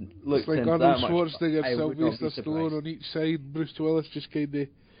never looked like into Arnold that much. Schwarzenegger, Sylvester Stallone on each side, Bruce Willis just kinda,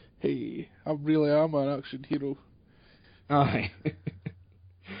 hey, I really am an action hero. Aye.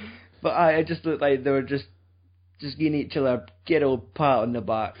 But it just looked like they were just giving each other a good old pat on the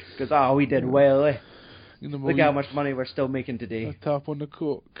back. Because, we did well, eh? Look how much money we're still making today. A tap on the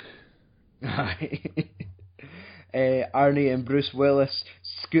coke. Aye. Arnie and Bruce Willis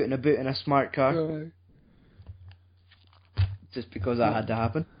scooting about in a smart car. Aye. Just because that had to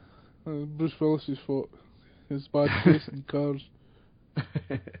happen. Bruce Willis's fault. His bad taste in cars.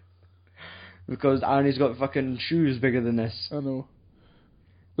 Because Arnie's got fucking shoes bigger than this. I know.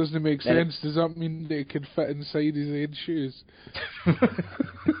 Doesn't make sense. Does that mean that it can fit inside his own shoes?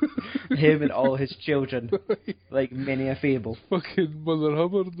 Him and all his children. Like many a fable. Fucking Mother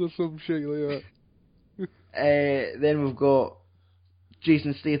Hubbard or some shit like that. Then we've got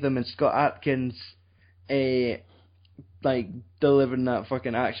Jason Statham and Scott Atkins like delivering that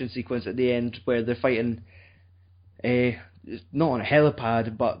fucking action sequence at the end where they're fighting not on a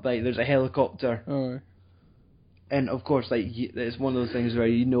helipad, but like there's a helicopter. Aye. And of course, like it's one of those things where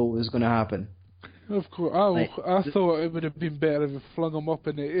you know it's going to happen. Of course, I thought it would have been better if it flung him up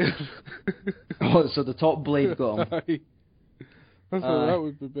in the air. Oh, so the top blade got him. Aye. I thought that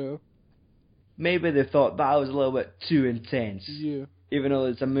would be better. Maybe they thought that was a little bit too intense. Yeah. Even though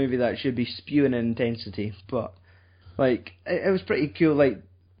it's a movie that should be spewing in intensity, but like it was pretty cool. Like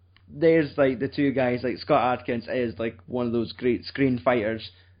there's like the two guys. Like Scott Adkins is like one of those great screen fighters,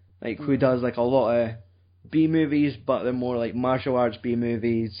 like who does like a lot of B movies, but they're more like martial arts B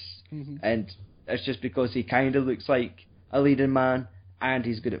movies, and it's just because he kind of looks like a leading man and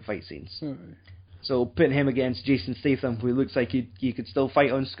he's good at fight scenes. So putting him against Jason Statham, who looks like he could still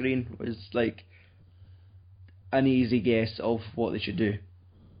fight on screen, was like an easy guess of what they should do.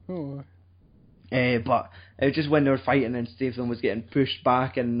 But it was just when they were fighting and Statham was getting pushed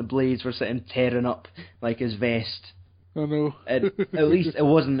back and the blades were sitting tearing up like his vest. I know. At least it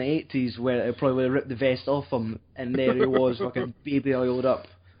wasn't the 80s where it probably would have ripped the vest off him and there he was fucking baby oiled up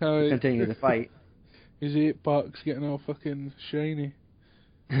to continue the fight. His 8-pack's getting all fucking shiny.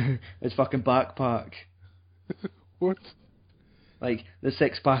 His fucking backpack. What? Like the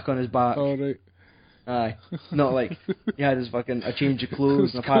 6-pack on his back. Oh, right. Aye. Not like he had his fucking a change of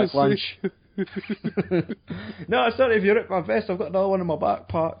clothes and a packed lunch. No, sorry if you ripped my vest, I've got another one in my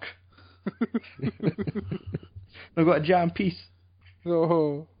backpack. I've got a jam piece.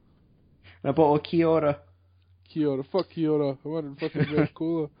 Oh. And a bottle of Kiora. Kiora. Fuck Kiora. I wanted fucking Red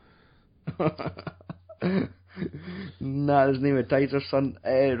Cola. Nah, his name is Tizer, son.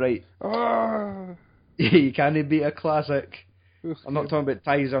 Right. Ah! You can't beat a classic. I'm not talking about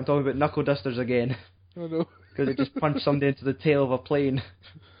Tizer, I'm talking about Knuckle Dusters again. I know. Because they just punched somebody into the tail of a plane.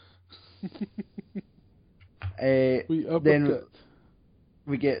 Then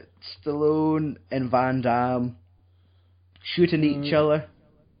we get Stallone and Van Damme shooting each other.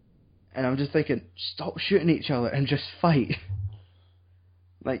 And I'm just thinking, stop shooting each other and just fight.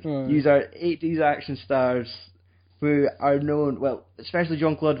 Like, these are 80s action stars who are known, well, especially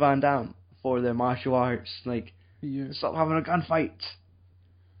Jean-Claude Van Damme, for their martial arts. Like, stop having a gunfight.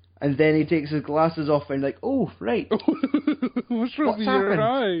 And then he takes his glasses off and like, oh, right. What's wrong with your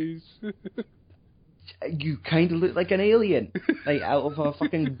eyes? You kind of look like an alien. Like, out of a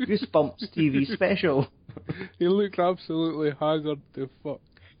fucking Goosebumps TV special. He looked absolutely haggard to fuck.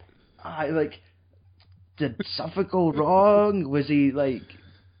 Like, did something go wrong? Was he, like,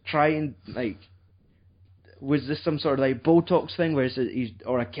 trying, like, was this some sort of, like, Botox thing where he's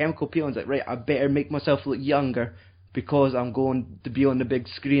or a chemical peel and he's like, right, I better make myself look younger because I'm going to be on the big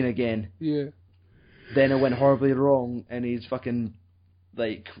screen again. Yeah. Then it went horribly wrong and he's fucking,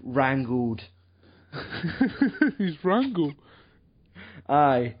 like, wrangled. He's wrangled?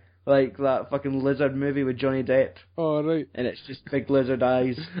 Aye. Like that fucking lizard movie with Johnny Depp. Oh, right. And it's just big lizard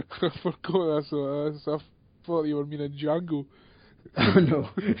eyes. I forgot that's what it is. I thought you were meaning Django. Oh, no.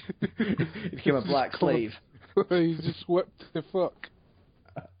 He became a black slave. He's just whipped the fuck.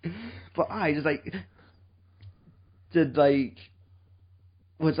 But just like...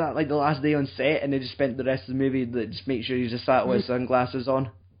 Was that like the last day on set and they just spent the rest of the movie that just make sure he just sat with sunglasses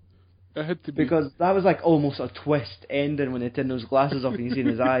on? It had to be. Because that was like almost a twist ending when they turned those glasses off and you see in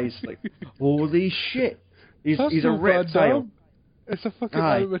his eyes. Like, holy shit. He's a reptile. It's a fucking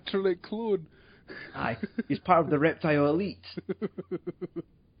animatronic clone. Aye. He's part of the reptile elite.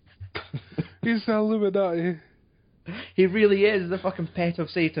 He's the Illuminati. He really is the fucking pet of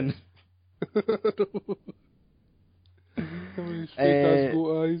Satan. His fake-ass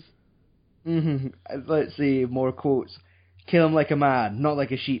goat eyes. Let's see, more quotes. Kill him like a man, not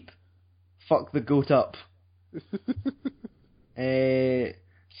like a sheep. Fuck the goat up. Stallone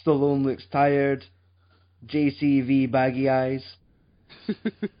looks tired. JCV baggy eyes.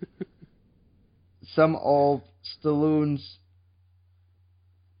 Some of Stallone's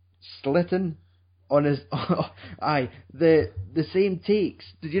slitting on his... the same takes.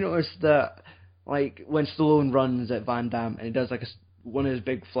 Did you notice that, like, when Stallone runs at Van Damme and he does like one of his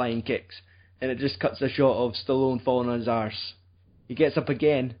big flying kicks and it just cuts a shot of Stallone falling on his arse. He gets up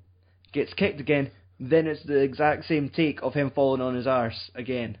again, gets kicked again, then it's the exact same take of him falling on his arse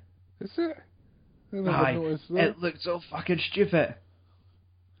again. Is it? I never noticed that. It looked so fucking stupid.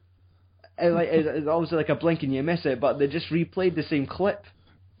 It's obviously like a blink and you miss it, but they just replayed the same clip.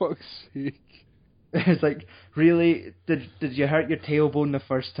 Fuck's sake. It's like, really? Did you hurt your tailbone the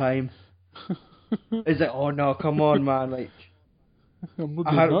first time? It's like, oh no, come on, man, like,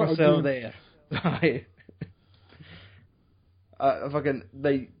 I hurt myself there. Fucking,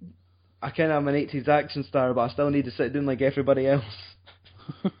 like, I kind of am an 80s action star, but I still need to sit doing like everybody else.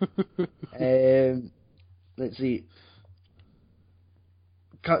 Let's see.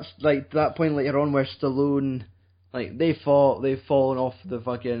 Cuts, like, that point later on where Stallone, like, they've fallen off the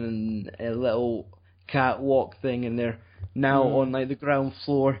fucking little catwalk thing and they're now on, like, the ground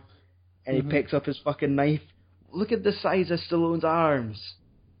floor and he picks up his fucking knife. Look at the size of Stallone's arms.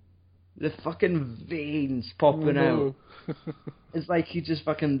 The fucking veins popping out. It's like he just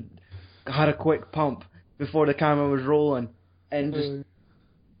fucking had a quick pump before the camera was rolling and just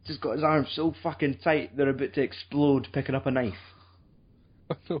just got his arms so fucking tight they're about to explode picking up a knife.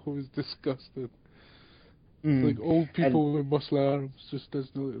 I thought it was disgusting. Mm. Like old people with muscle arms just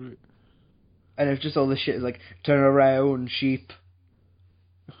doesn't look right. And it's just all this shit like turn around, sheep.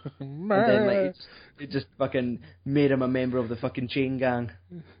 And then like it just fucking made him a member of the fucking chain gang.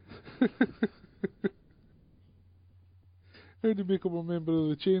 How'd he become a member of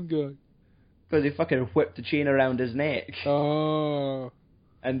the chain gang? Because he fucking whipped the chain around his neck. Oh.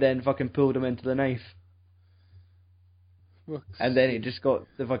 And then fucking pulled him into the knife. And then he just got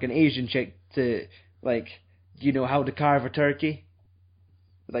the fucking Asian chick to, like, you know how to carve a turkey?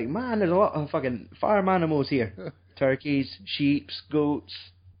 Like, man, there's a lot of fucking farm animals here. Turkeys, sheep, goats.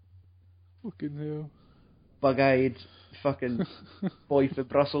 Fucking hell. Bug-eyed fucking boy for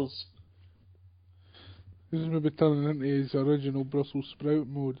Brussels. This is maybe turning into his original Brussels sprout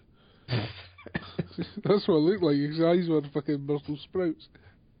mode. That's what it looked like. His eyes were fucking Brussels sprouts.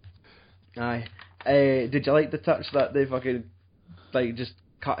 Aye. Did you like the touch that they fucking, like, just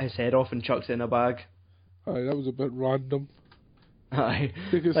cut his head off and chucks it in a bag? Aye, that was a bit random. Aye.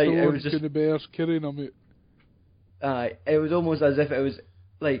 Because like, it was just the bears carrying him out. Aye. It was almost as if it was,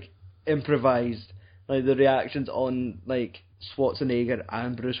 like, improvised. Like, the reactions on, like, Schwarzenegger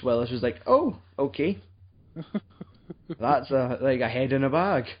and Bruce Willis was like, oh, okay. That's a head in a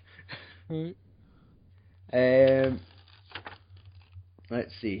bag. Right.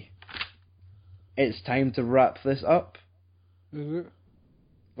 Let's see. It's time to wrap this up. Is it?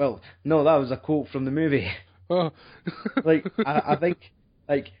 Well, no, that was a quote from the movie. Oh. Like, I think,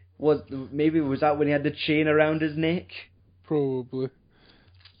 like, was that when he had the chain around his neck? Probably.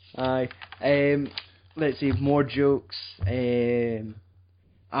 Aye. Let's see, more jokes.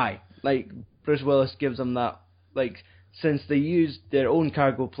 Aye. Like, Bruce Willis gives them that, like, since they used their own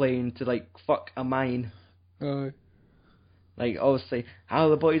cargo plane to, like, fuck a mine. Aye. Like, obviously, how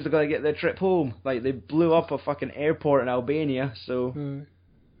the boys are going to get their trip home? Like, they blew up a fucking airport in Albania, so...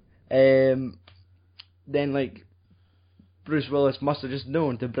 then, like, Bruce Willis must have just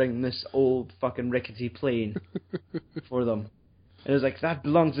known to bring this old fucking rickety plane for them. And it was like, that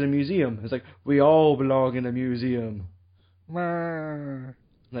belongs in a museum. It's like, we all belong in a museum.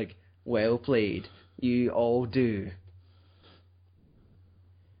 Like, well played. You all do.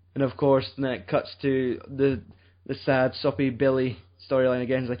 And of course, then it cuts to the sad, soppy Billy storyline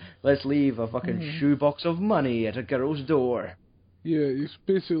again. It's like, let's leave a fucking shoebox of money at a girl's door. Yeah, it's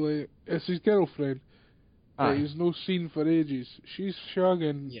basically, it's his girlfriend. Aye. There's no scene for ages. She's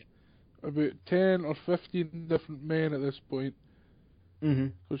shagging about 10 or 15 different men at this point.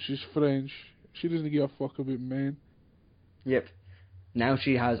 So she's French. She doesn't give a fuck about men. Yep. Now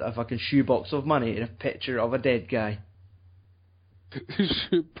she has a fucking shoebox of money and a picture of a dead guy.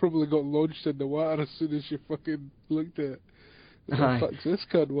 She probably got launched in the water as soon as she fucking looked at it. What the fuck's this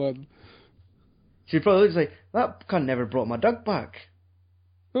cunt one? She probably looks like, that cunt never brought my dog back.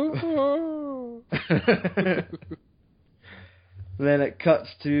 Oh. Then it cuts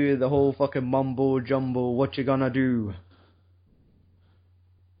to the whole fucking mumbo jumbo, what you gonna do?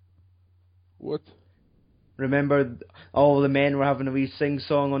 What? Remember all the men were having a wee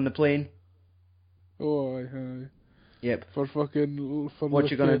sing-song on the plane? Oh, aye. Yep. For fucking... For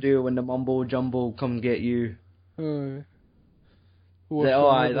what you gonna do when the mumbo jumbo comes get you? Aye. That's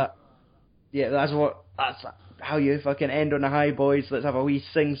how you fucking end on a high, boys. Let's have a wee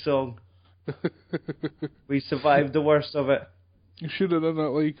sing-song. We survived the worst of it. You should have done that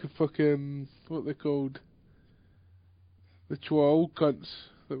like fucking... What they called? The two old cunts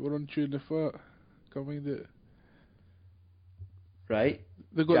that were on Tune the Fat. Can't mind it. Right.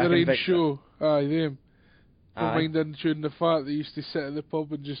 They got Jack their and own Victor. show. Aye, them. Can't Aye. mind on Tune the Fat. They used to sit in the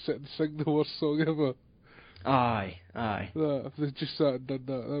pub and just sit and sing the worst song ever. Aye. If they just sat and done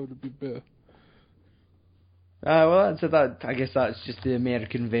that, that would have been better. Well, I guess that's just the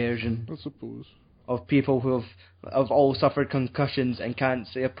American version I suppose. of people who have all suffered concussions and can't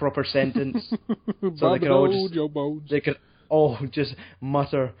say a proper sentence. So they can all just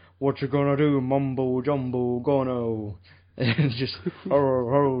mutter, what you gonna do, mumbo jumbo gono. And just,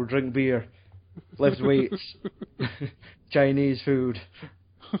 drink beer, lift weights, Chinese food.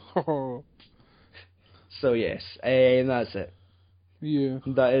 So yes, that's it. Yeah.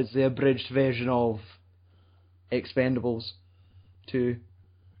 That is the abridged version of Expendables 2.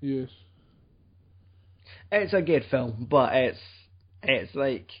 Yes. It's a good film, but it's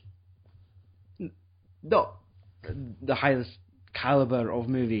like not the highest caliber of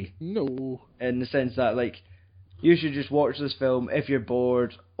movie. No. In the sense that, like, you should just watch this film if you're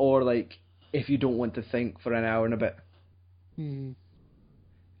bored, or like if you don't want to think for an hour and a bit. If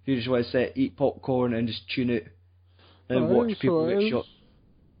you just want to sit, eat popcorn and just tune it and watch people get shot.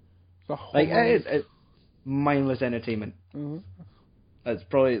 The whole Like, it's mindless entertainment. That's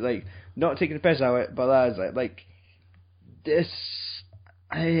probably, like, not taking the piss out of it, but that is, like, this...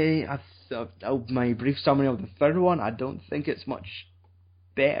 my brief summary of the third one, I don't think it's much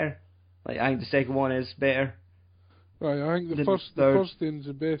better. Like, I think the second one is better. Right, I think the first one's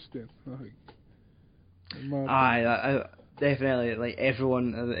the best then, I think. I definitely, like,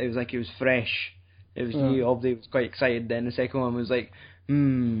 everyone, it was like it was fresh. It was new, obviously, was quite excited. Then the second one was like,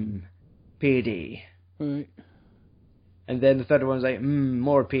 payday. Right. And then the third one was like,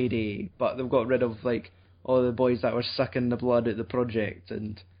 more payday. But they've got rid of, like, all the boys that were sucking the blood at the project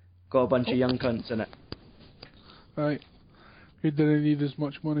and got a bunch of young cunts in it. Right. Who didn't need as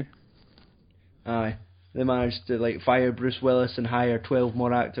much money. Aye. They managed to, like, fire Bruce Willis and hire 12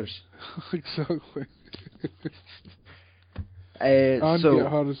 more actors. Exactly. And get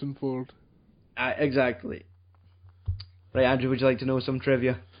Harrison Ford. Exactly. Right, Andrew, would you like to know some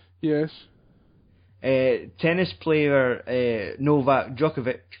trivia? Yes. Tennis player Novak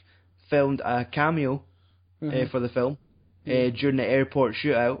Djokovic filmed a cameo for the film during the airport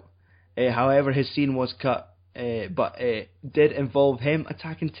shootout. However, his scene was cut. But it did involve him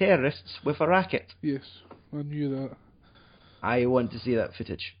attacking terrorists with a racket. Yes, I knew that. I want to see that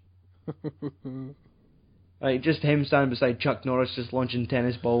footage. Like, just him standing beside Chuck Norris just launching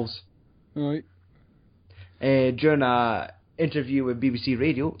tennis balls. Right. During a interview with BBC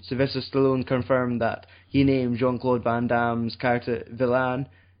Radio, Sylvester Stallone confirmed that he named Jean-Claude Van Damme's character Villain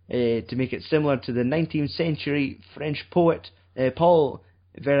to make it similar to the 19th century French poet Paul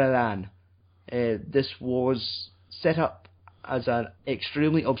Verlaine. This was set up as an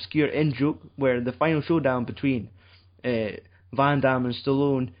extremely obscure in-joke where the final showdown between Van Damme and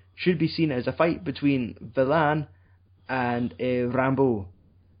Stallone should be seen as a fight between Villain and Rimbaud,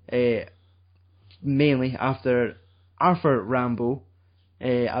 mainly after Arthur Rimbaud,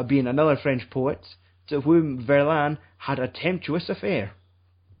 being another French poet, to whom Verlaine had a tempestuous affair.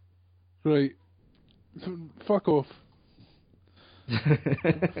 Right. Fuck off.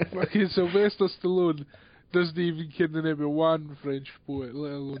 Fucking Sylvester Stallone doesn't even ken the name of one French poet,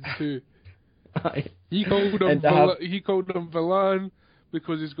 let alone two. He called him Villain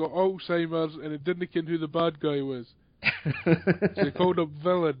because he's got Alzheimer's and he didn't ken who the bad guy was. So he called him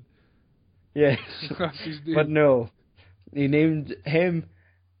Villain. Yes. That's his name. But no. He named him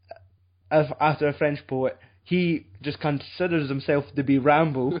after a French poet. He just considers himself to be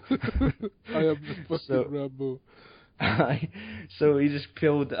Rambo. I am the fucking Rambo. So he just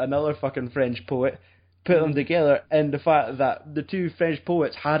killed another fucking French poet, put them together, and the fact that the two French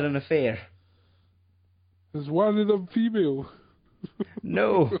poets had an affair. Is one of them female?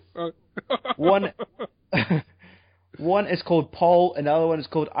 No. One is called Paul and the other one is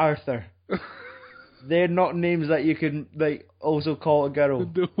called Arthur. They're not names that you can, like, also call a girl.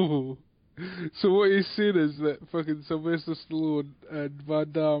 No. So what he's saying is that fucking Sylvester Stallone and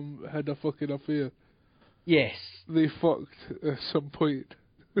Van Damme had a fucking affair. Yes. They fucked at some point.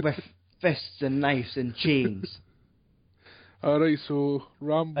 With fists and knives and chains. Alright, so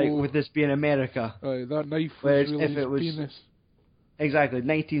Rambo... Like, with this being America. That knife Whereas was really if it was, penis. Exactly,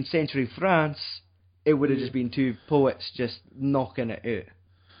 19th century France, it would have just been two poets just knocking it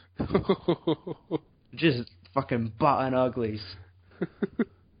out. Just fucking button uglies.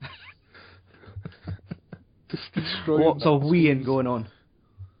 Lots of weeing going on.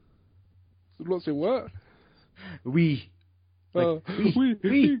 Lots of what? Wee. Like,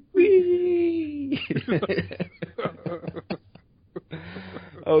 wee.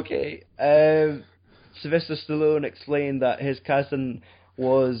 Okay. Sylvester Stallone explained that his casting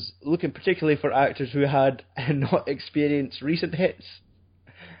was looking particularly for actors who had not experienced recent hits.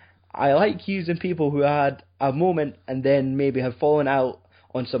 I like using people who had a moment and then maybe have fallen out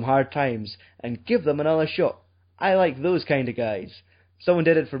on some hard times and give them another shot. I like those kind of guys. Someone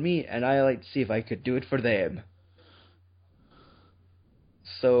did it for me and I like to see if I could do it for them.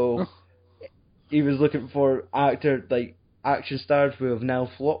 So he was looking for action stars who have now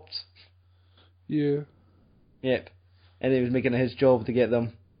flopped. Yeah. Yep. And he was making it his job to get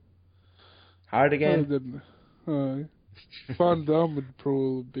them hard again. Aye. Van Damme would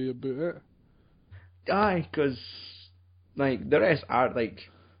probably be about it. Aye, because, like, the rest are, like...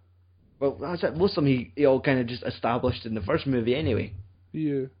 Well, that's it. Most of them he all kind of just established in the first movie anyway.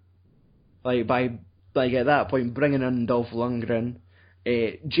 Yeah. Like, at that point, bringing in Dolph Lundgren,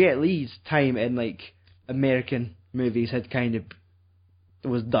 Jet Li's time in, like, American movies had kind of...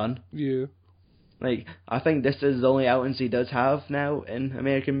 was done. Yeah. Like, I think this is the only outings he does have now in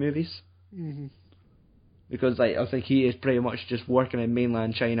American movies. Mm-hmm. Because, like, I think he is pretty much just working in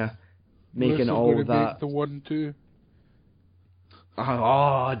mainland China, making all of that. The 1-2.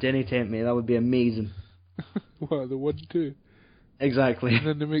 Oh, didn't tempt me. That would be amazing. What, the 1-2? Exactly. And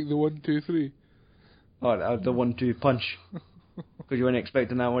then they make the 1-2-3. Oh, the 1-2 punch. Because you weren't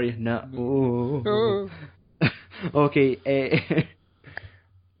expecting that, were you? Nah. No. Oh. Okay.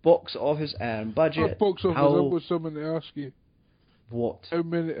 Box office and budget. Box office, How... I've got something to ask you. What? How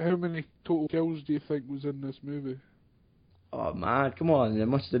many total kills do you think was in this movie? Oh man, come on! There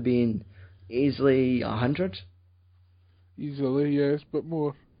must have been easily 100. Easily, yes, but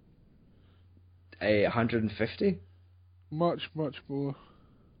more. 150. Much more.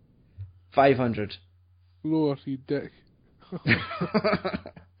 500. Lower, you dick.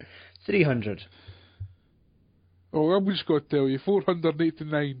 300. Oh, I'm just going to tell you,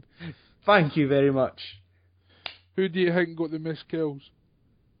 489. Thank you very much. Who do you think got the most kills?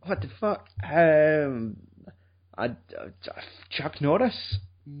 What the fuck? Chuck Norris?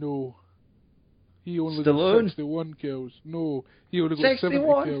 No. He only Stallone? got 61 kills. No, he only got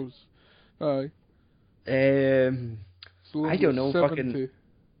 61? 70 kills. Aye. Stallone I don't got know, 70. fucking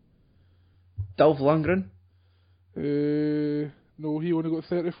Dolph Lundgren? No, he only got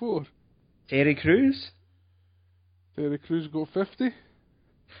 34. Terry Crews? Terry Crews got 50.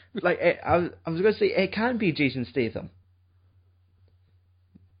 Like, I was going to say, it can't be Jason Statham.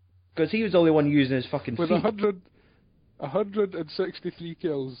 Because he was the only one using his fucking With feet. 163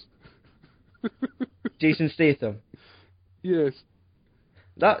 kills. Jason Statham. Yes.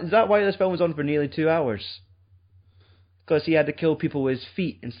 Is that why this film was on for nearly 2 hours? Because he had to kill people with his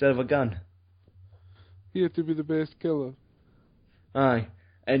feet instead of a gun. He had to be the best killer. Aye.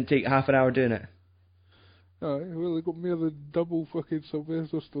 And take half an hour doing it. Aye, well, they got more than double fucking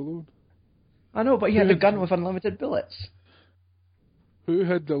Sylvester Stallone. I know, but he had a gun with unlimited bullets. Who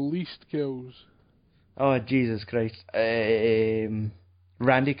had the least kills? Oh, Jesus Christ. Randy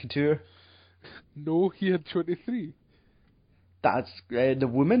Couture. No, he had 23. That's the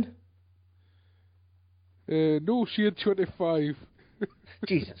woman? No, she had 25.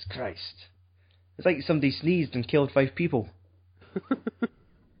 Jesus Christ. It's like somebody sneezed and killed 5 people.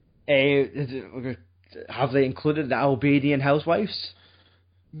 Have they included the Albanian housewives?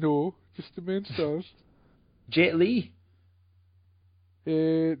 No, just the main stars. Jet Li?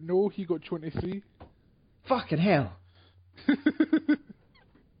 No, he got 23. Fucking hell.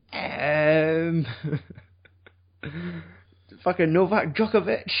 Fucking Novak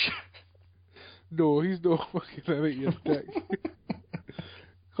Djokovic? No, he's not fucking right, you dick.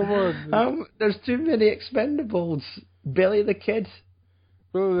 Come on. There's too many Expendables. Billy the Kid.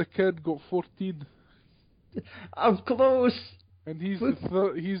 Billy the Kid got 14. I'm close. And he's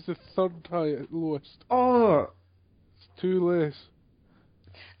the third highest, lowest. Oh. It's 2 less.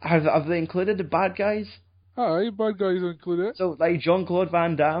 Have they included the bad guys? Aye, bad guys included. So, like Jean-Claude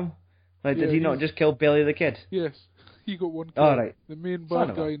Van Damme? Like, Yeah, did he not just kill Billy the Kid? Yes, he got 1 kill. Alright. The main Son bad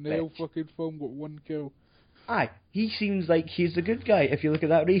of a guy in the whole bitch. fucking film got 1 kill. Aye, he seems like he's the good guy if you look at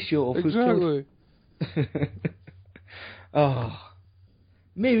that ratio of who's killed. Exactly. Oh.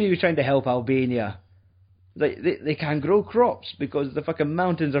 Maybe he was trying to help Albania. Like, they can't grow crops because the fucking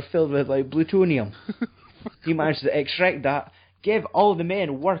mountains are filled with, like, plutonium. He managed to extract that, give all the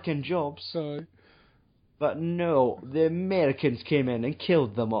men working jobs. Aye. But no, the Americans came in and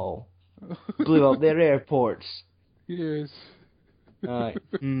killed them all. Blew up their airports. Yes. Aye.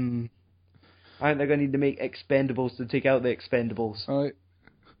 I think they're going to need to make Expendables to take out the Expendables. Aye.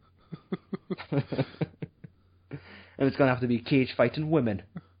 And it's going to have to be cage fighting women.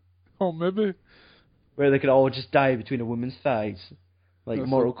 Oh, maybe. Where they could all just die between a woman's thighs. Like That's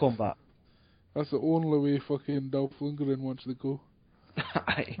Mortal Kombat. That's the only way fucking Dolph Lundgren wants to go.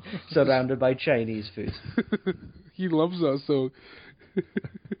 Aye. Surrounded by Chinese food. He loves that song.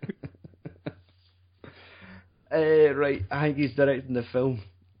 Right, I think he's directing the film.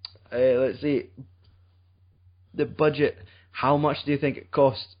 Let's see. The budget. How much do you think it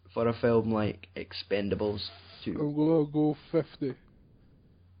costs for a film like Expendables 2? I'm gonna go 50.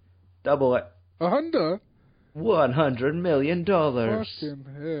 Double it. 100? $100 million. Fucking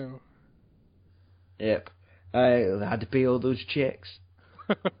hell. Yep. I had to pay all those checks.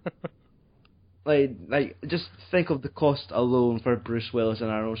 Like, just think of the cost alone for Bruce Willis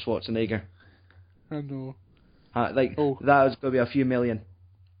and Arnold Schwarzenegger. I know. That was going to be a few million.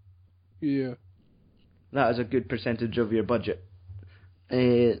 Yeah. That is a good percentage of your budget.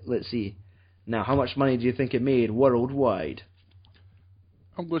 Let's see. Now, how much money do you think it made worldwide?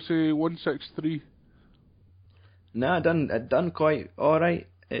 I'm gonna say 163. Nah, it done quite alright.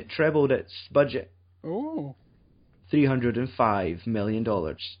 It trebled its budget. Oh. $305 million.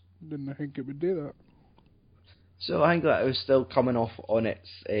 Didn't think it would do that. So I think that it was still coming off on its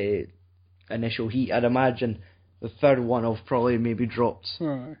initial heat. I'd imagine The third one will probably maybe dropped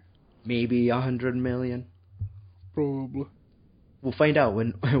Aye, maybe 100 million. probably. We'll find out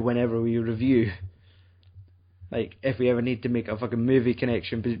whenever we review. Like, if we ever need to make a fucking movie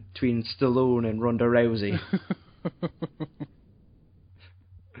connection between Stallone and Ronda Rousey.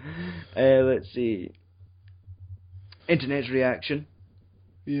 Let's see. Internet's reaction.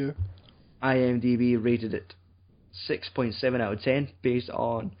 Yeah. IMDb rated it 6.7 out of 10 based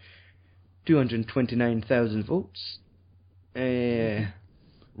on 229,000 votes.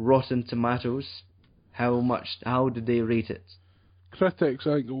 Rotten Tomatoes. How did they rate it? Critics,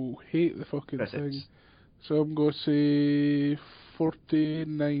 I think, will hate the fucking thing. So I'm going to say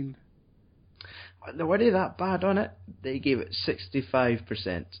 49. They weren't that bad on it. They gave it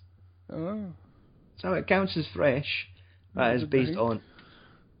 65%. Oh. So it counts as fresh. That is based on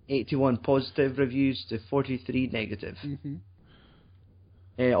 81 positive reviews to 43 negative. Mm-hmm.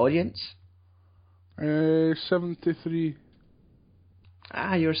 Audience? 73.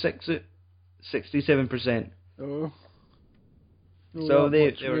 You're 67%. Oh. No, So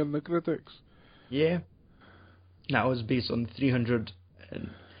they were were, in the critics. yeah. That was based on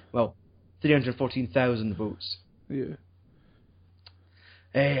 314,000 votes. Yeah.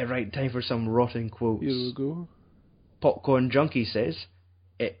 Right, time for some rotten quotes. Here we go. Popcorn Junkie says,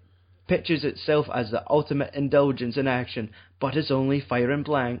 it pitches itself as the ultimate indulgence in action, but it's only fire and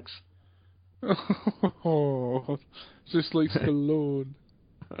blanks. Oh, just like Stallone.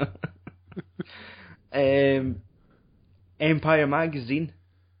 Empire Magazine,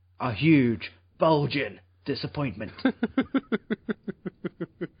 a huge, bulging disappointment.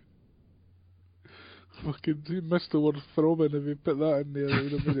 Fucking, you missed the word throbbing. If you put that in there, it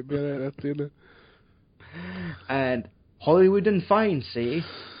would have made it more entertaining. And Hollywood and Fine say,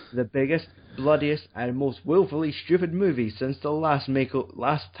 the biggest, bloodiest, and most willfully stupid movie since the last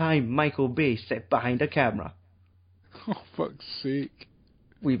time Michael Bay sat behind a camera. Oh, fuck's sake.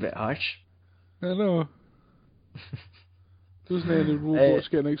 Wee bit harsh. I know. Wasn't any robots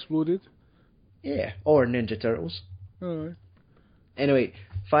getting exploded? Yeah, or Ninja Turtles. Alright. Anyway,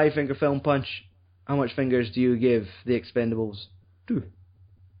 Five Finger Film Punch. How much fingers do you give The Expendables? 2.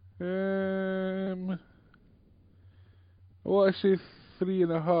 Well, I say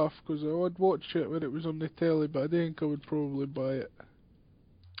 3.5 because I would watch it when it was on the telly, but I think I would probably buy it.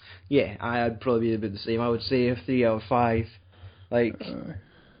 Yeah, I'd probably be a bit the same. I would say a 3 out of 5. Like,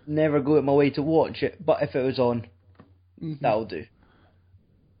 never go out my way to watch it, but if it was on, that'll do.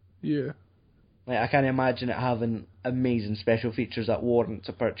 Yeah. Like, I can't imagine it having amazing special features that warrant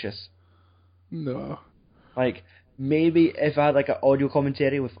a purchase. No. Like, maybe if I had like an audio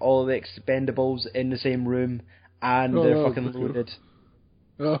commentary with all the Expendables in the same room and they're fucking loaded.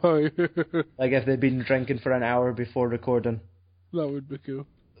 Oh, Like if they'd been drinking for an hour before recording. That would be cool.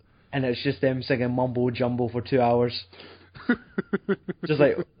 And it's just them singing mumbo jumbo for 2 hours. Just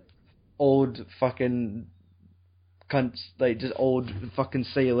like old fucking cunts, like just old fucking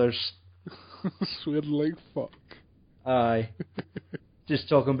sailors. Swearing like fuck. Aye. Just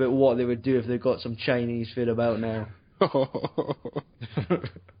talking about what they would do if they got some Chinese food about now.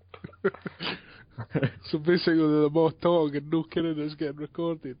 So basically they're more talk and no kidding is getting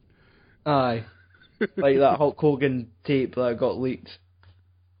recorded. Aye. Like that Hulk Hogan tape that got leaked.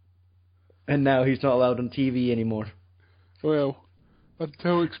 And now he's not allowed on TV anymore. Well,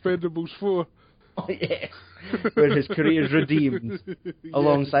 until Expendables 4. Oh yeah. Where his career's redeemed. Yeah.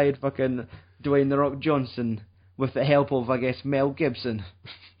 Alongside fucking Dwayne The Rock Johnson. With the help of, I guess, Mel Gibson.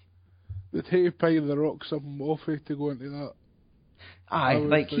 They'd hate to pay The Rock some offie to go into that. Aye,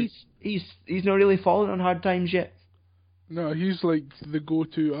 like he's not really fallen on hard times yet. No, he's like the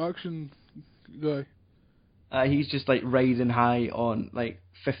go-to action guy. He's just like riding high on like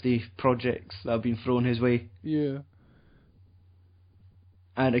 50 projects that have been thrown his way. Yeah.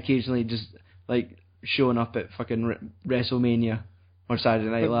 And occasionally just like showing up at fucking WrestleMania or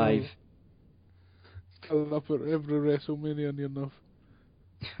Saturday Night Live. Turning up at every WrestleMania near enough.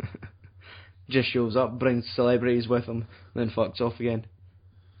 Just shows up, brings celebrities with him, then fucks off again.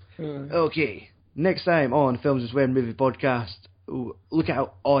 Okay, next time on Films and Swearing Movie Podcast, look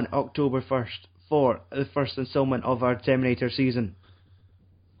out on October 1st for the first installment of our Terminator season.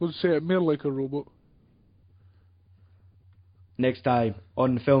 We'll say it more like a robot. Next time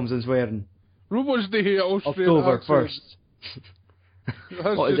on Films and Swearing. Robots they hate Australian October accents.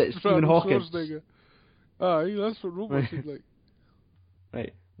 1st. What is it, Stephen Hawking? Aye, that's what robots seem like.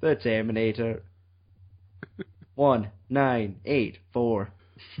 Right, the Terminator. 1984.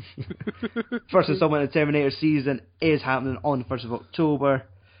 First installment of the Terminator season is happening on the 1st of October.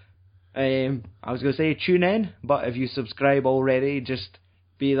 I was going to say tune in, but if you subscribe already, just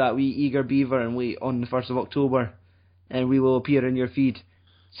be that wee eager beaver and wait on the 1st of October, and we will appear in your feed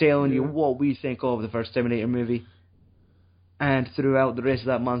telling you what we think of the first Terminator movie. And throughout the rest of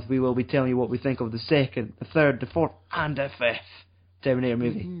that month, we will be telling you what we think of the 2nd, the 3rd, the 4th, and the 5th Terminator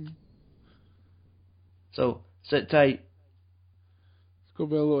movie. Mm-hmm. So, sit tight. It's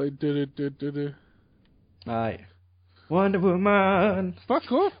gonna be a lot of do. Aye. Wonder Woman!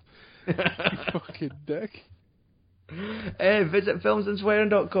 Fuck off! You fucking dick. Visit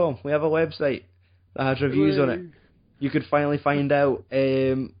filmsandswearing.com. We have a website that has reviews on it. You could finally find out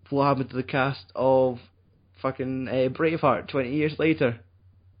what happened to the cast of fucking Braveheart 20 years later.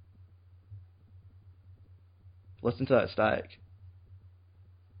 Listen to that static.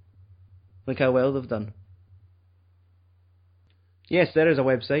 Look how well they've done. Yes, there is a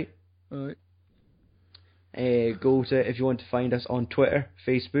website. Alright. Go to, if you want to find us on Twitter,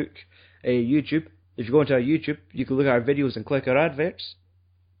 Facebook, YouTube. If you go into our YouTube, you can look at our videos and click our adverts.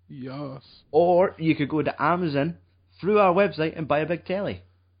 Yes. Or you could go to Amazon through our website and buy a big telly.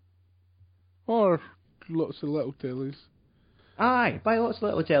 Or lots of little tellies. Aye, buy lots of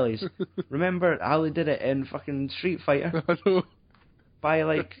little tellies. Remember how they did it in fucking Street Fighter? I know. Buy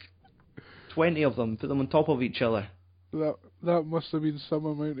like 20 of them, put them on top of each other. That must have been some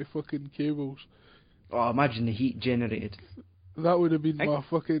amount of fucking cables. Oh, imagine the heat generated. That would have been my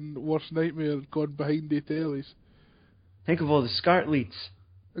fucking worst nightmare, gone behind the tellies. Think of all the SCART leads.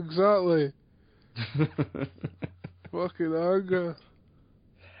 Exactly. Fucking anger.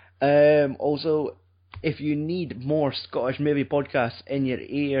 Also, if you need more Scottish movie podcasts in your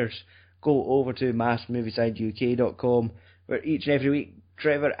ears, go over to massmovieSideUK.com, where each and every week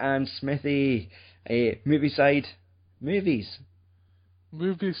Trevor and Smithy, Movieside Movies.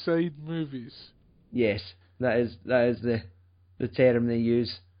 Movieside Movies. Yes, that is the term they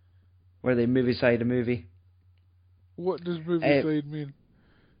use, where they movieside a movie. What does movieside mean?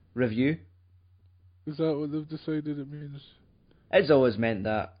 Review. Is that what they've decided it means? It's always meant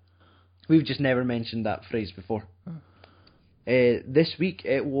that. We've just never mentioned that phrase before. This week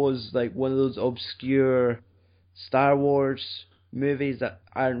it was like one of those obscure Star Wars movies that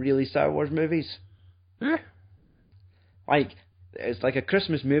aren't really Star Wars movies. Eh? Like, it's like a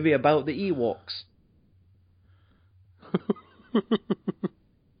Christmas movie about the Ewoks.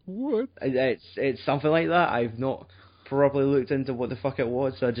 What? It's something like that. I've not properly looked into what the fuck it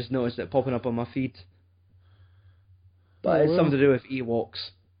was, so I just noticed it popping up on my feed. But it's something to do with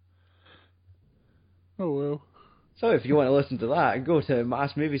Ewoks. Oh well. So if you want to listen to that, go to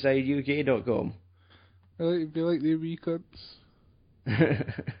massmoviesideuk.com. I like to be like the wee cunts.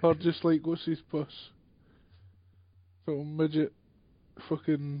 Or just like, what's his puss? Little midget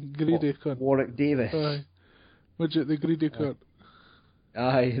fucking greedy cunt. Warwick Davis. Aye. Midget the greedy cunt.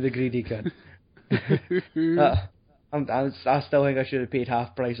 Aye, the greedy cunt. I still think I should have paid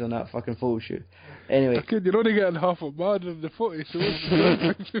half price on that fucking photo shoot. Anyway. Kid, you're only getting half a man in the footy, so what's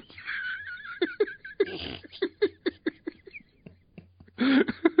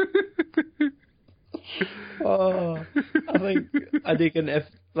Oh, I think if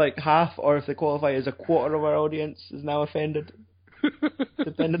like half, or if they qualify as a quarter of our audience is now offended,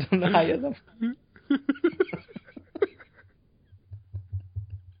 depending on the height of them.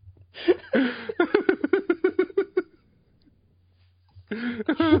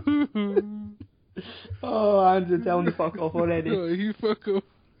 Oh, Andrew, tell me to fuck off already. Oh, you fuck off,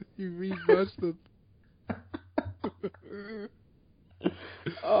 you wee bastard.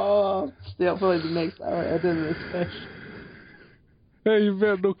 Oh, stay up for like the next hour editing this fish. Hey, you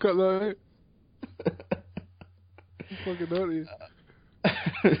better not cut that out. I'm fucking dirty.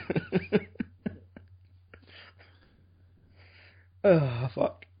 Oh, fuck.